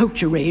Great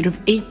Poacher Raid of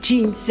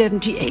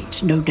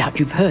 1878. No doubt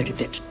you've heard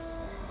of it.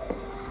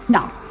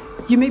 Now,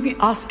 you may be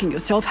asking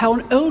yourself how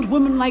an old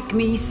woman like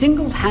me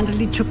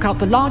single-handedly took out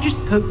the largest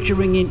poacher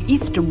ring in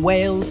eastern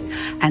Wales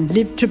and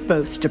lived to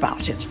boast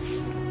about it.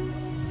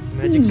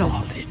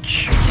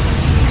 Knowledge.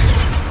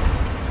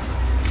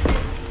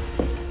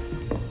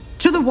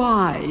 To the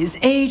wise,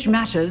 age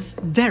matters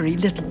very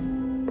little.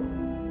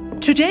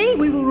 Today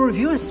we will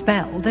review a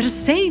spell that has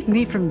saved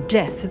me from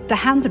death at the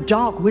hands of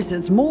dark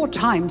wizards more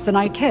times than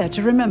I care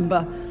to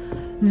remember.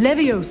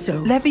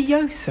 Levioso.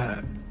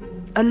 Levioso?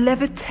 A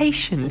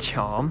levitation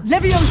charm?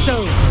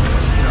 Levioso!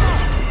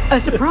 A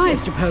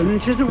surprised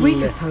opponent is a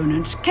weak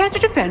opponent. Care to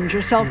defend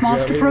yourself,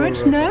 Master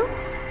Pruitt? No?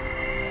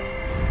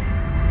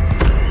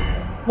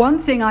 One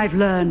thing I've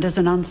learned as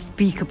an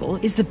unspeakable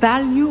is the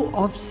value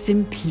of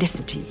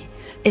simplicity,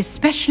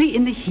 especially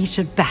in the heat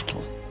of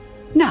battle.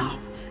 Now,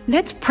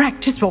 let's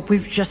practice what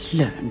we've just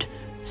learned,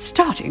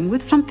 starting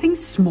with something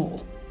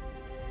small.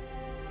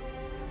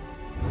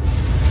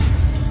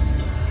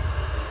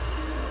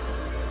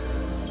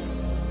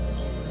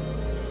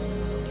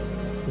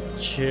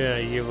 अच्छा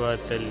ये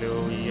बात है लो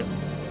ये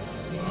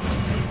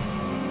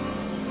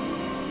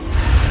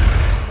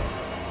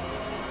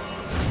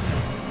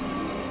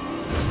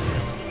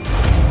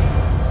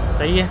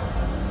सही है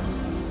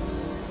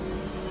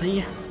सही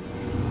है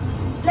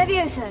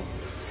Levioso.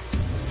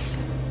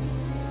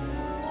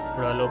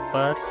 उड़ा लो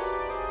पर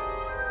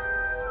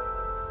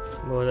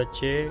बहुत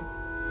अच्छे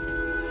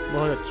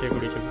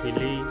कुड़ी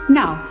चुपीली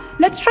Now,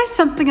 let's try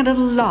something a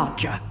little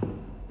larger.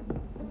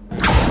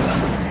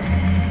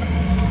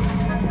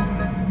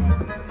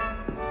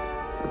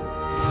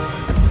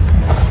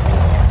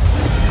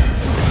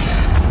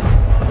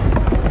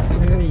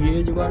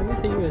 ये जुगाड़ में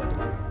सही वैसे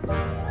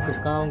कुछ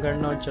काम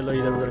करना और चलो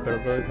इधर उधर कर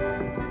दो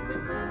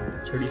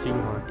छड़ी सी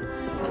मार के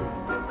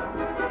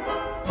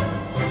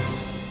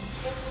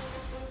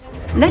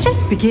Let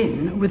us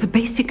begin with the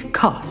basic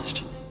cast.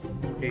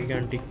 ठीक है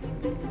aunty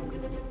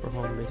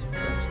perform basic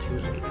cast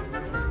usually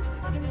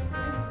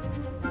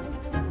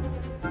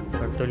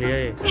कर तो लिया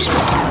ये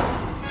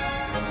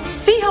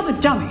See how the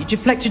dummy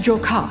deflected your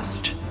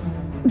cast.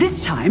 This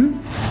time,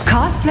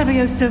 cast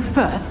Levioso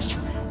first,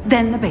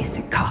 then the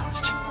basic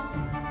cast.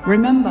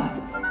 Remember,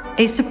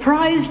 a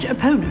surprised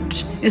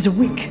opponent is a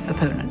weak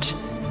opponent,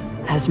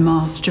 as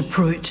Master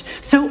Pruitt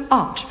so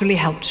artfully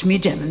helped me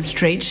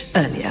demonstrate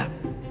earlier.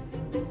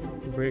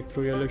 Break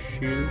through yellow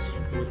shields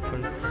with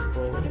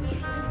control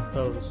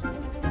spells.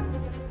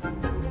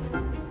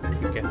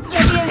 Okay.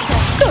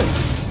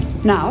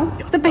 Good. Now,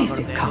 the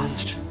basic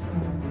cast.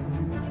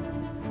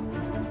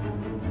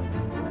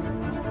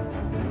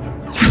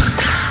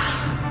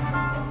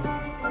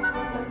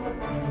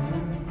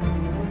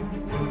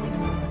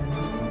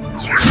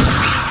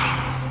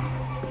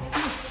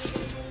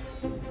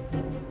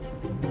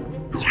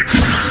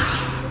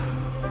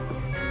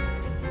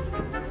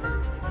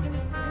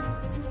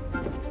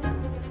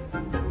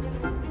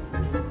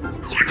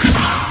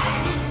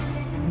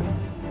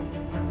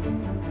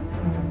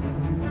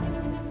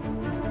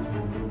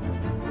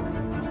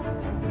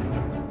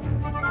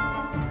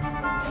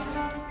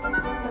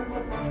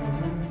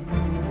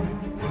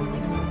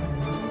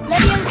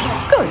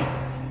 Good.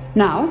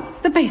 Now,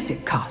 the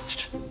basic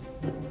cast.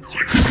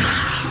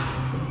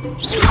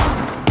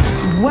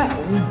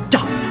 Well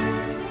done.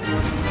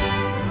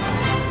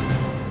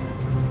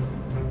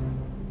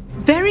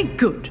 Very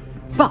good.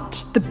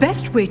 But the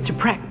best way to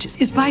practice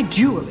is by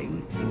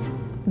dueling.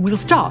 We'll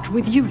start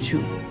with you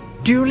two.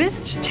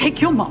 Duelists,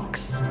 take your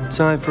marks.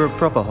 Time for a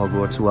proper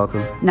Hogwarts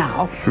welcome.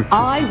 Now,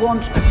 I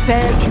want a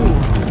fair duel,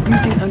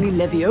 using only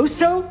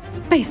Levioso,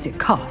 basic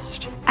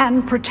cast,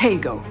 and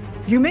Protego.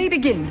 You may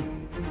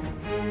begin.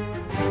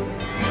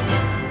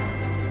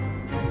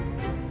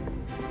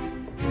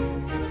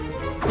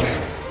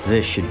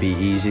 This should be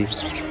easy.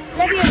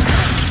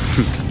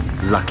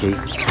 Levioso! Lucky.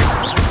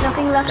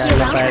 Nothing lucky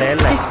about it.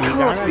 This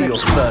can't be your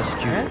first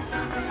duel.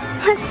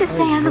 Let's just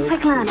say I'm a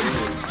quick learner.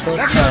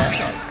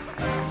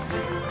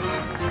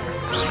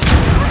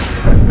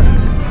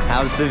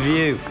 How's the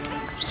view?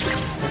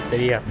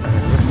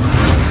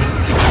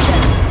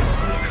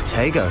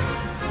 Protego.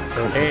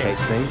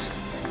 Complicates things.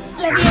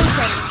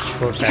 Levioso!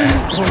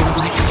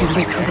 My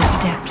students are this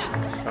adept.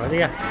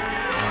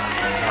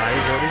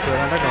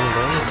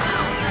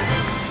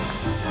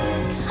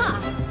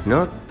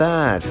 Not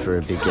bad for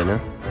a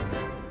beginner.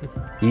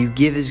 You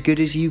give as good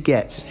as you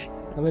get.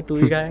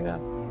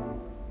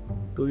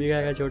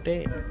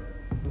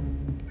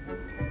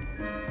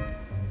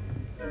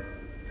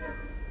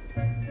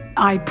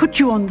 I put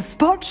you on the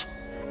spot,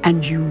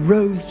 and you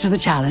rose to the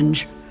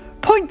challenge.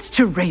 Points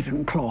to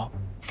Ravenclaw.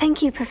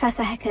 Thank you,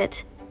 Professor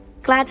Hecat.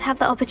 Glad to have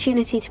the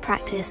opportunity to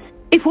practice.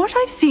 If what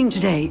I've seen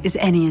today is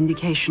any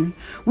indication,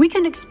 we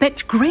can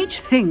expect great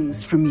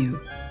things from you.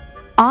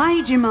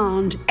 I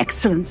demand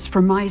excellence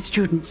from my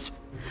students.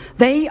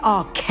 They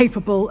are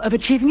capable of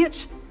achieving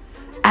it,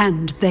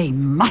 and they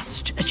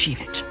must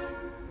achieve it.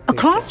 A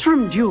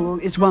classroom duel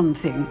is one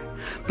thing,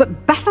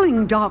 but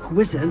battling dark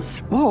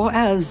wizards, or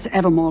as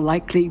ever more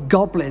likely,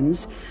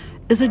 goblins,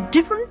 is a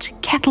different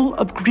kettle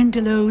of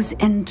Grindylows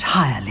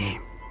entirely.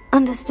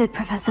 Understood,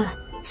 Professor.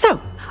 So,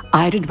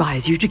 I'd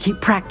advise you to keep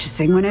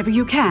practicing whenever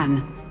you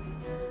can.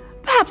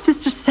 Perhaps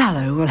Mr.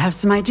 Sallow will have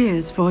some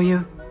ideas for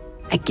you.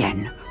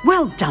 Again,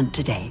 well done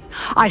today.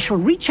 I shall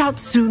reach out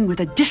soon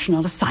with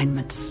additional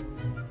assignments.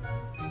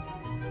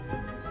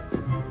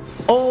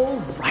 All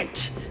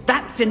right.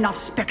 That's enough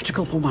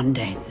spectacle for one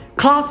day.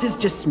 Class is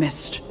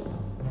dismissed.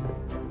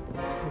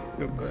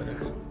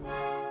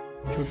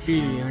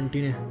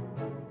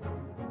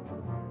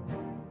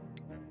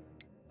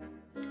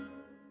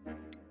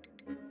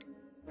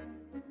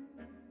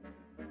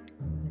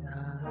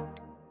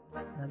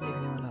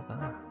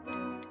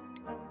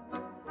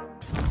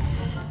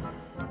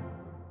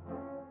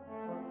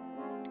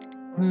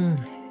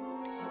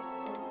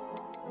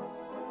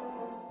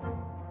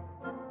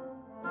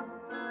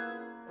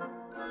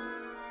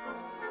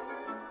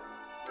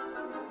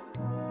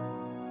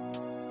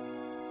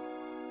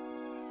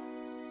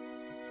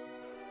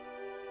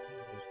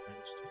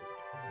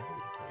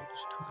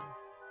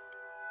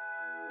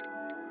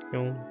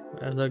 क्यों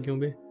ऐसा क्यों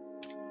बे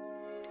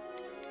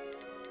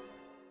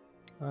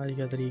आज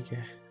क्या तारीख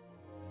है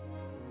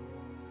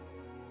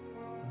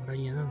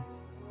रही है ना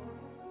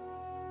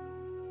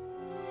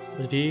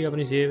बस ठीक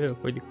अपनी सेव है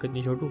कोई दिक्कत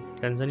नहीं छोटू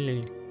टेंशन नहीं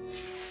लेनी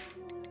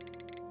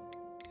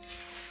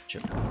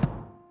चलो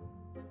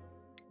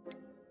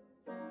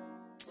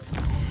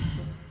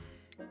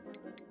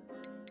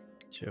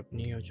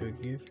अपनी हो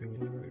चुकी है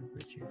फेवरेट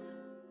बची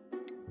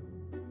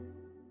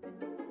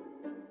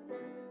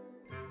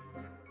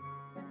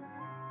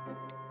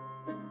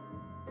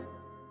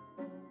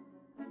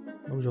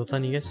कुछ होता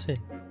नहीं है इससे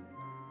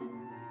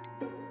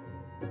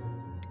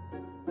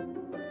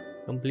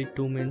कंप्लीट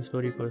 2 मेन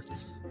स्टोरी क्वेस्ट्स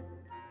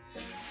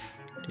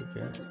ठीक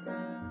है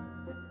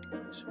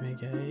इसमें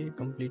क्या है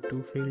complete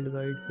 2 field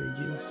guide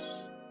pages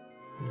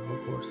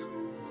Hogwarts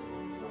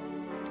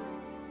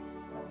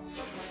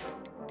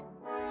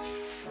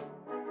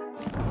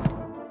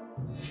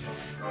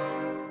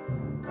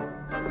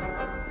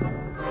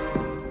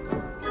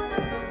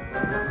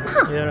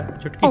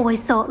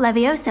Always thought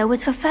Levioso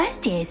was for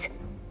first years.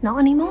 Not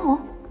anymore.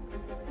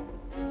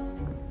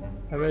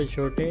 अबे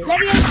छोटे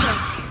Levioso.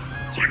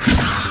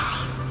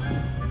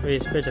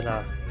 इस पे चला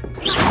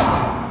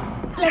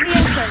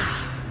Levioso.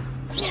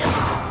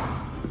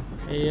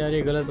 यार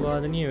ये गलत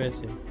बात नहीं है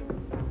वैसे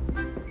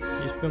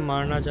इस पे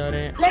मारना चाह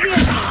रहे हैं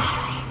Levioso.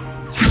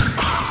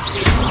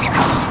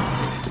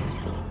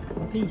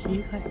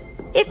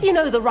 If you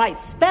know the right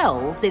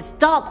spells, it's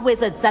dark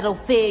wizards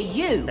that'll fear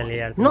you,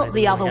 not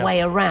the other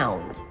way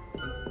around.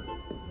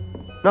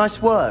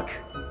 Nice work.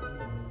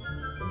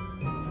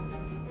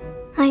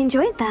 I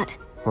enjoyed that.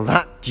 Well,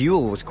 that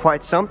duel was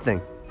quite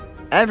something.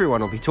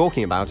 Everyone will be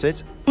talking about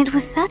it. It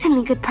was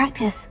certainly good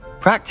practice.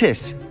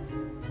 Practice?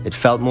 It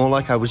felt more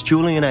like I was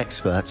dueling an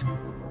expert.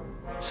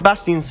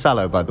 Sebastian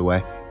Sallow, by the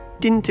way.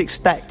 Didn't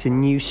expect a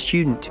new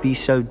student to be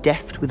so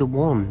deft with a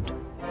wand.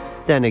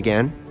 Then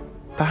again,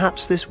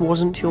 perhaps this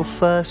wasn't your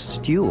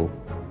first duel.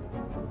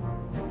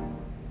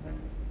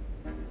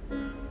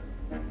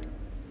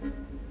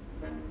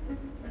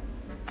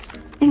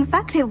 In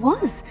fact, it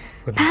was.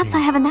 Perhaps I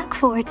have a knack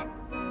for it.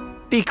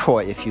 Be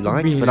quiet if you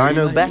like, but I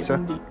know better.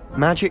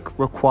 Magic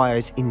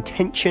requires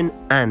intention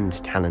and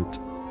talent.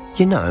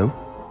 You know,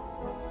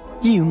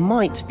 you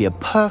might be a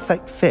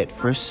perfect fit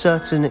for a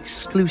certain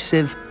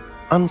exclusive,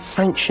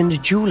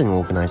 unsanctioned dueling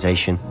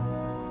organization.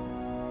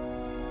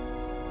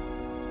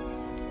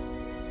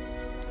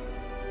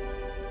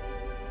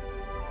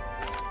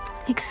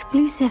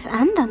 Exclusive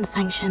and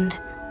unsanctioned.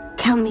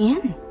 Count me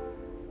in.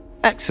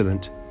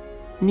 Excellent.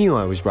 Knew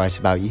I was right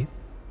about you.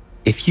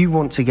 If you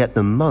want to get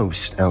the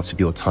most out of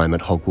your time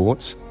at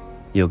Hogwarts,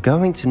 you're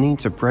going to need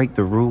to break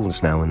the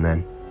rules now and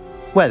then.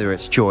 Whether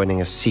it's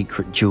joining a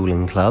secret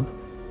dueling club,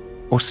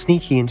 or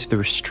sneaking into the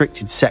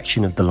restricted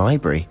section of the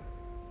library,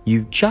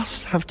 you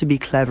just have to be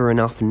clever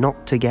enough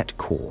not to get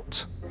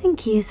caught.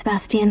 Thank you,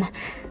 Sebastian.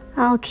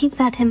 I'll keep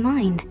that in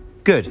mind.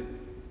 Good.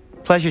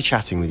 Pleasure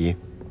chatting with you.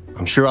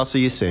 I'm sure I'll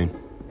see you soon.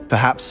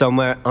 Perhaps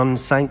somewhere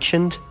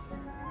unsanctioned?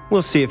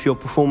 We'll see if your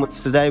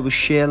performance today was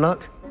sheer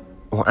luck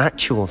or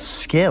actual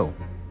skill.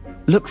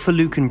 Look for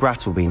Luke and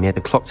Brattleby near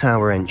the clock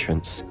tower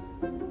entrance,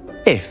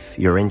 if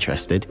you're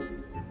interested.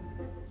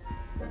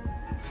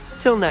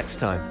 Till next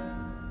time.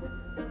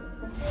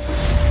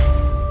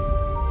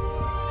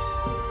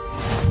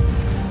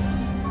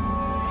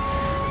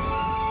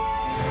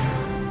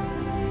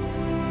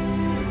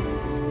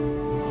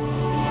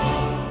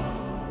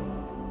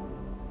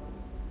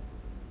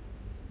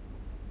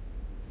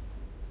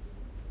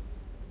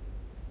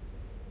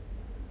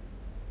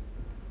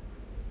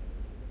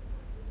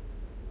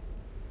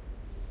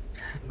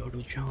 Go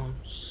to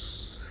Charms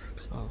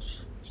class.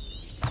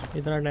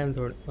 इतना time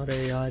थोड़ा, अरे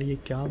यार ये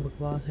क्या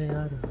बकवास है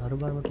यार, हर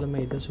बार मतलब मैं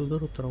इधर से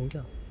उधर उतर रहा हूँ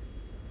क्या?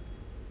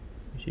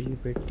 ये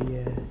पेटी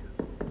है।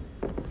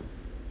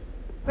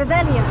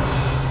 Revelio.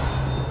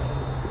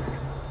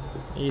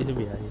 ये से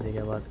भी यार इसे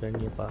क्या बात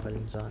करनी है, पागल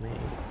इंसान है।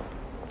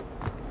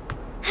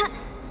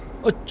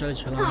 ओ चल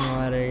छलांग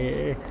मारे।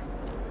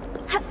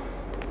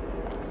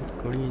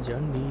 कुड़ी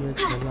जंडी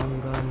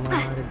छलांगा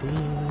मार दी।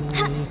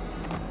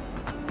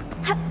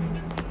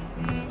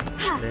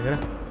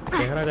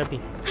 देख रहा गति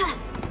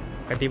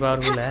कति बार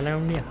वो ले ले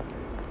उन्हें ये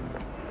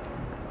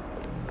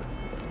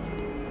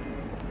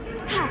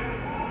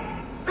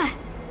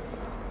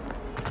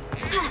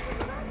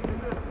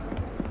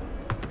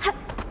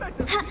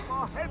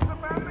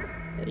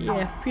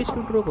FPS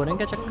क्यों ड्रॉप हो रहे हैं,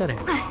 क्या चक्कर है?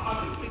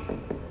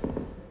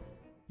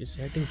 ये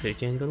सेटिंग फिर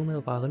चेंज करूँ मैं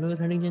तो पागल हो गया।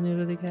 सेटिंग चेंज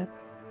कर दे क्या यार,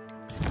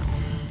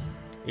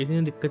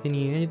 इतनी दिक्कत ही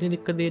नहीं है, इतनी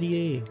दिक्कत दे रही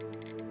है।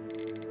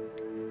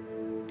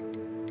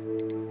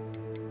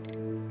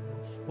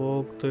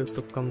 फोक तो एक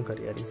तो कम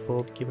कर यार,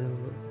 फोक की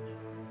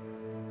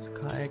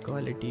स्काई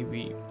क्वालिटी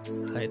भी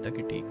हाई तक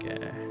ही ठीक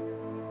है।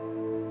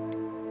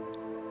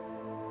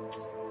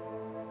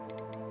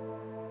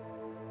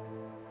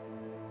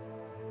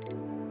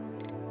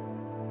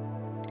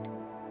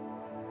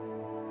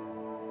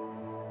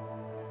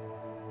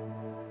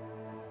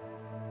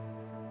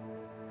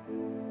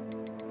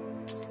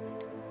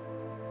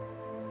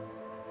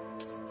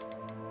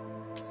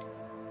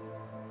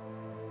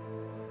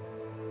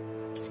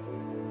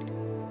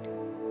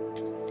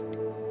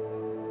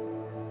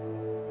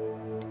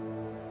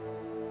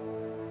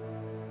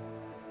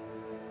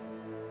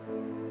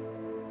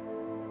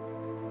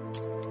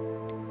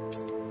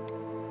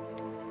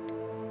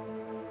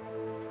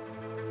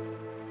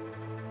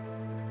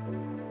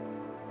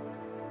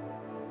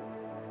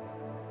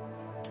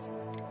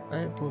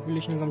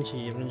 पॉपुलेशन कम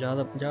चाहिए, अपने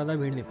ज़्यादा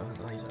भीड़ नहीं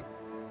पाता भाई साहब।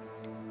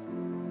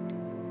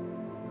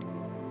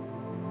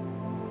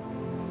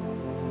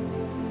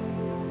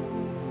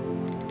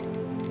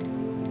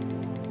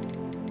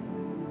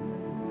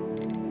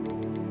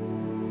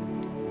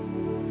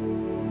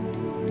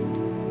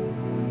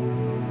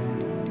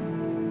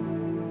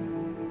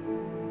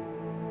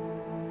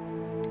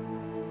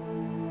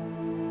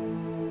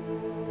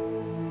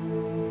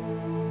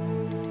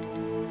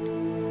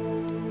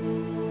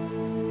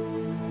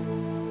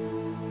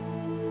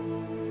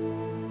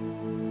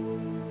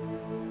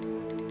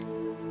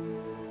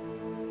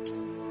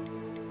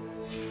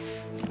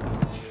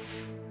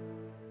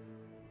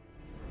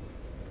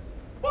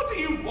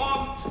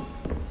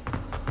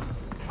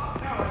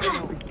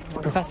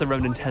 Professor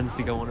Ronan tends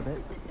to go on a bit.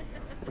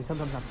 We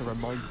sometimes have to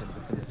remind him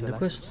to finish the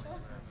quest.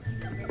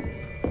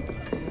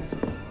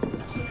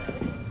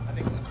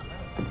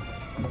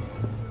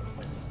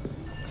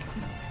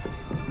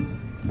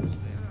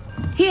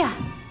 Here,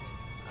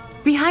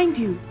 behind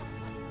you.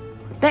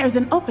 There is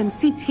an open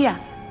seat here.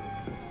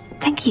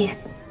 Thank you.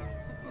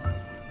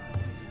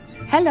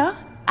 Hello,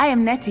 I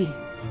am Nettie.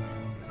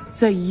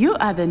 So you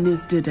are the new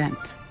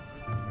student.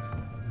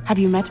 Have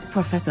you met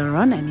Professor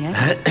Ronan yet?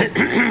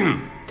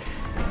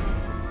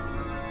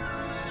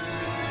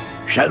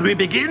 Shall we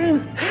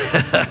begin?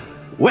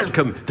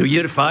 Welcome to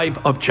Year 5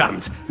 of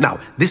Charms. Now,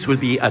 this will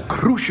be a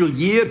crucial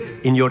year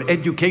in your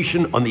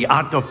education on the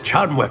art of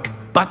charm work.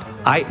 But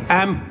I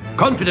am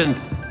confident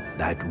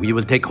that we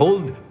will take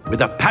hold with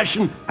the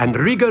passion and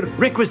rigor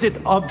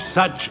requisite of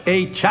such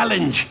a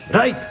challenge.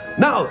 Right,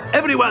 now,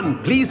 everyone,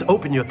 please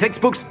open your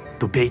textbooks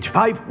to page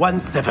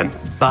 517.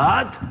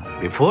 But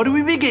before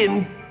we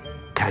begin,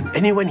 can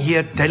anyone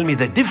here tell me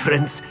the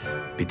difference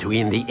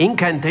between the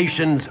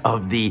incantations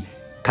of the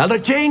color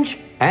change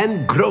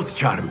and growth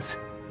charms?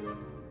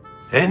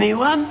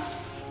 Anyone?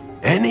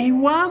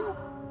 Anyone?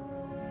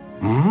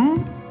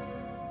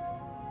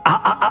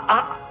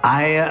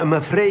 I am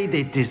afraid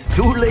it is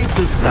too late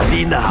to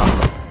study now.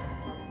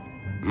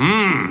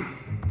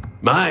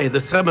 My, the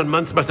summer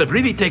months must have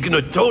really taken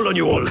a toll on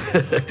you all.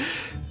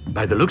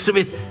 By the looks of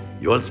it,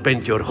 you all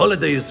spent your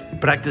holidays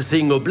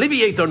practicing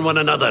Obliviate on one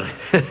another.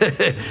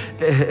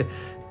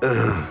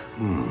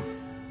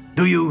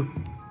 Do you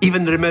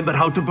even remember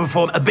how to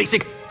perform a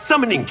basic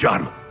summoning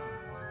charm?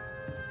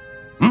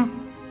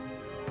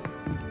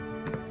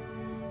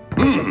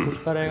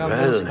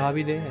 Well,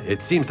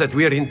 it seems that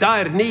we are in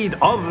dire need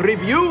of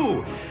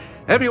review.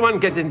 Everyone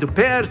get into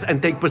pairs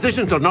and take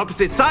positions on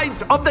opposite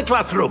sides of the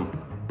classroom.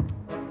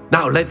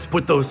 Now let's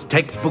put those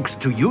textbooks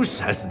to use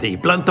as the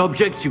blunt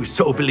objects you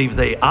so believe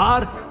they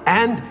are,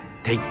 and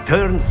take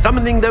turns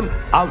summoning them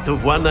out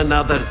of one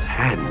another's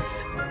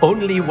hands.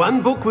 Only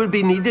one book will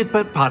be needed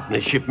per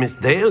partnership, Miss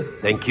Dale.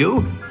 Thank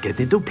you. Get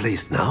into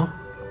place now.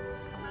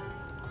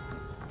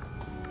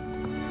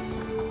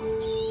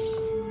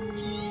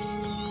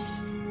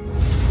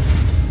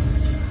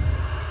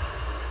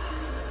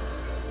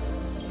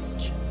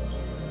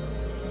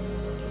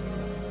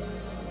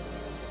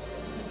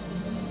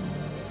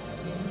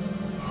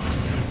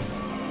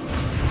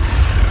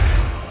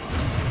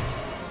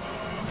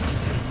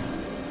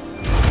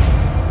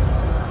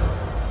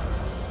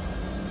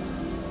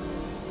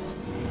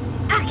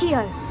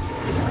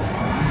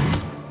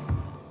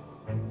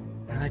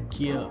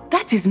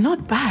 That is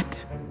not bad.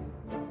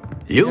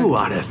 You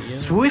are a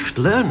swift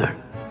learner.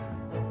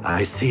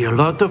 I see a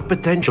lot of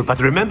potential, but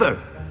remember,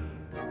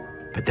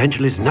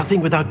 potential is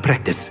nothing without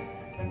practice.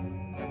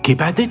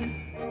 Keep at it.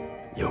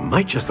 You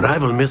might just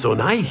rival Miss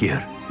Onai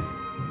here.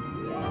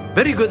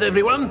 Very good,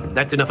 everyone.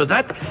 That's enough of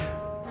that.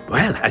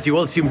 Well, as you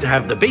all seem to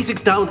have the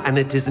basics down, and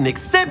it is an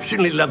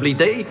exceptionally lovely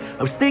day,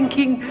 I was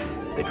thinking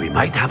that we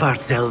might have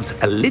ourselves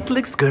a little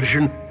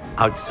excursion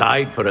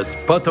outside for a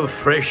spot of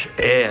fresh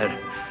air.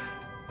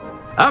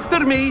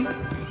 After me!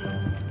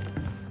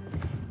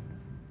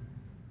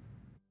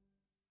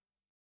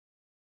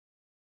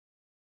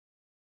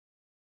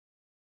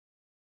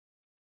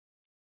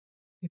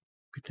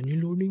 कितनी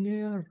loading है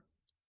यार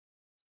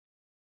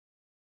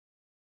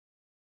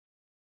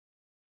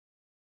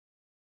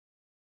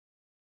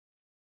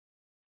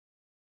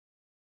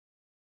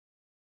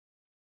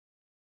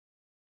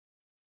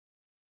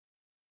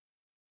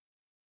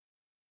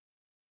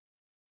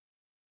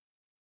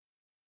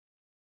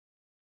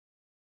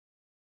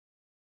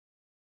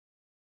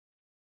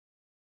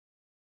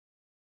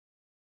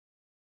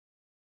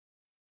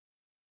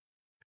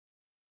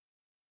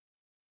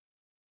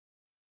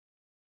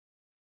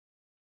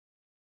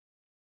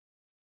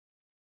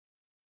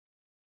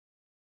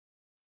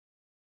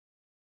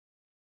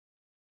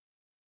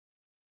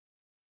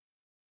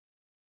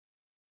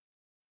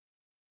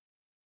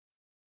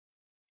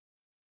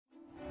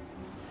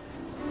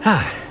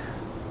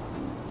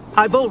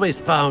I've always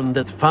found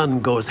that fun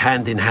goes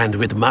hand in hand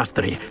with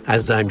mastery,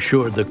 as I'm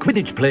sure the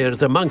Quidditch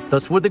players amongst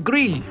us would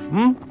agree,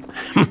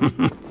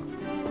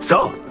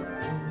 So,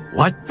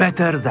 what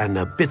better than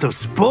a bit of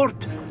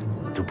sport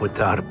to put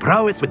our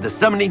prowess with the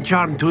summoning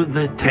charm to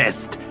the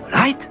test,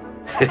 right?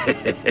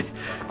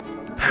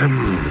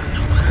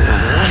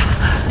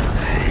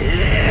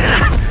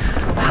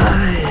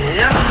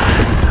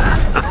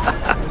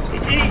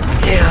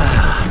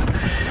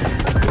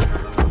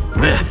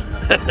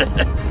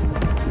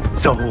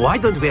 So why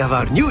don't we have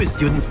our newest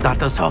student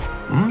start us off?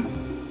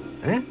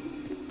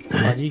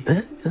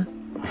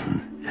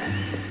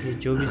 ये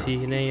जो भी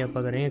सीखना है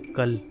अपन करेंगे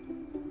कल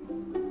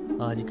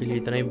आज के लिए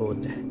इतना ही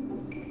बहुत है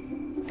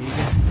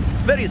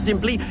Very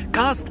simply,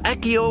 cast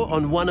Accio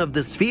on one of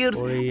the spheres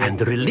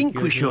and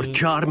relinquish your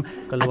charm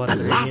at the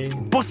last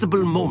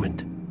possible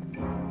moment.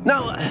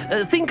 Now,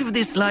 think of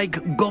this like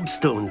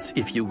gobstones,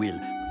 if you will.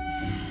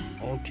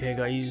 Okay,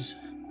 guys,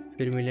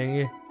 फिर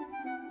मिलेंगे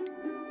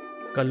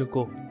कल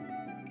को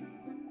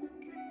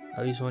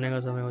अभी सोने का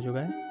समय हो चुका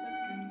है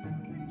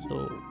So,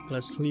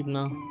 let's sleep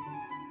now.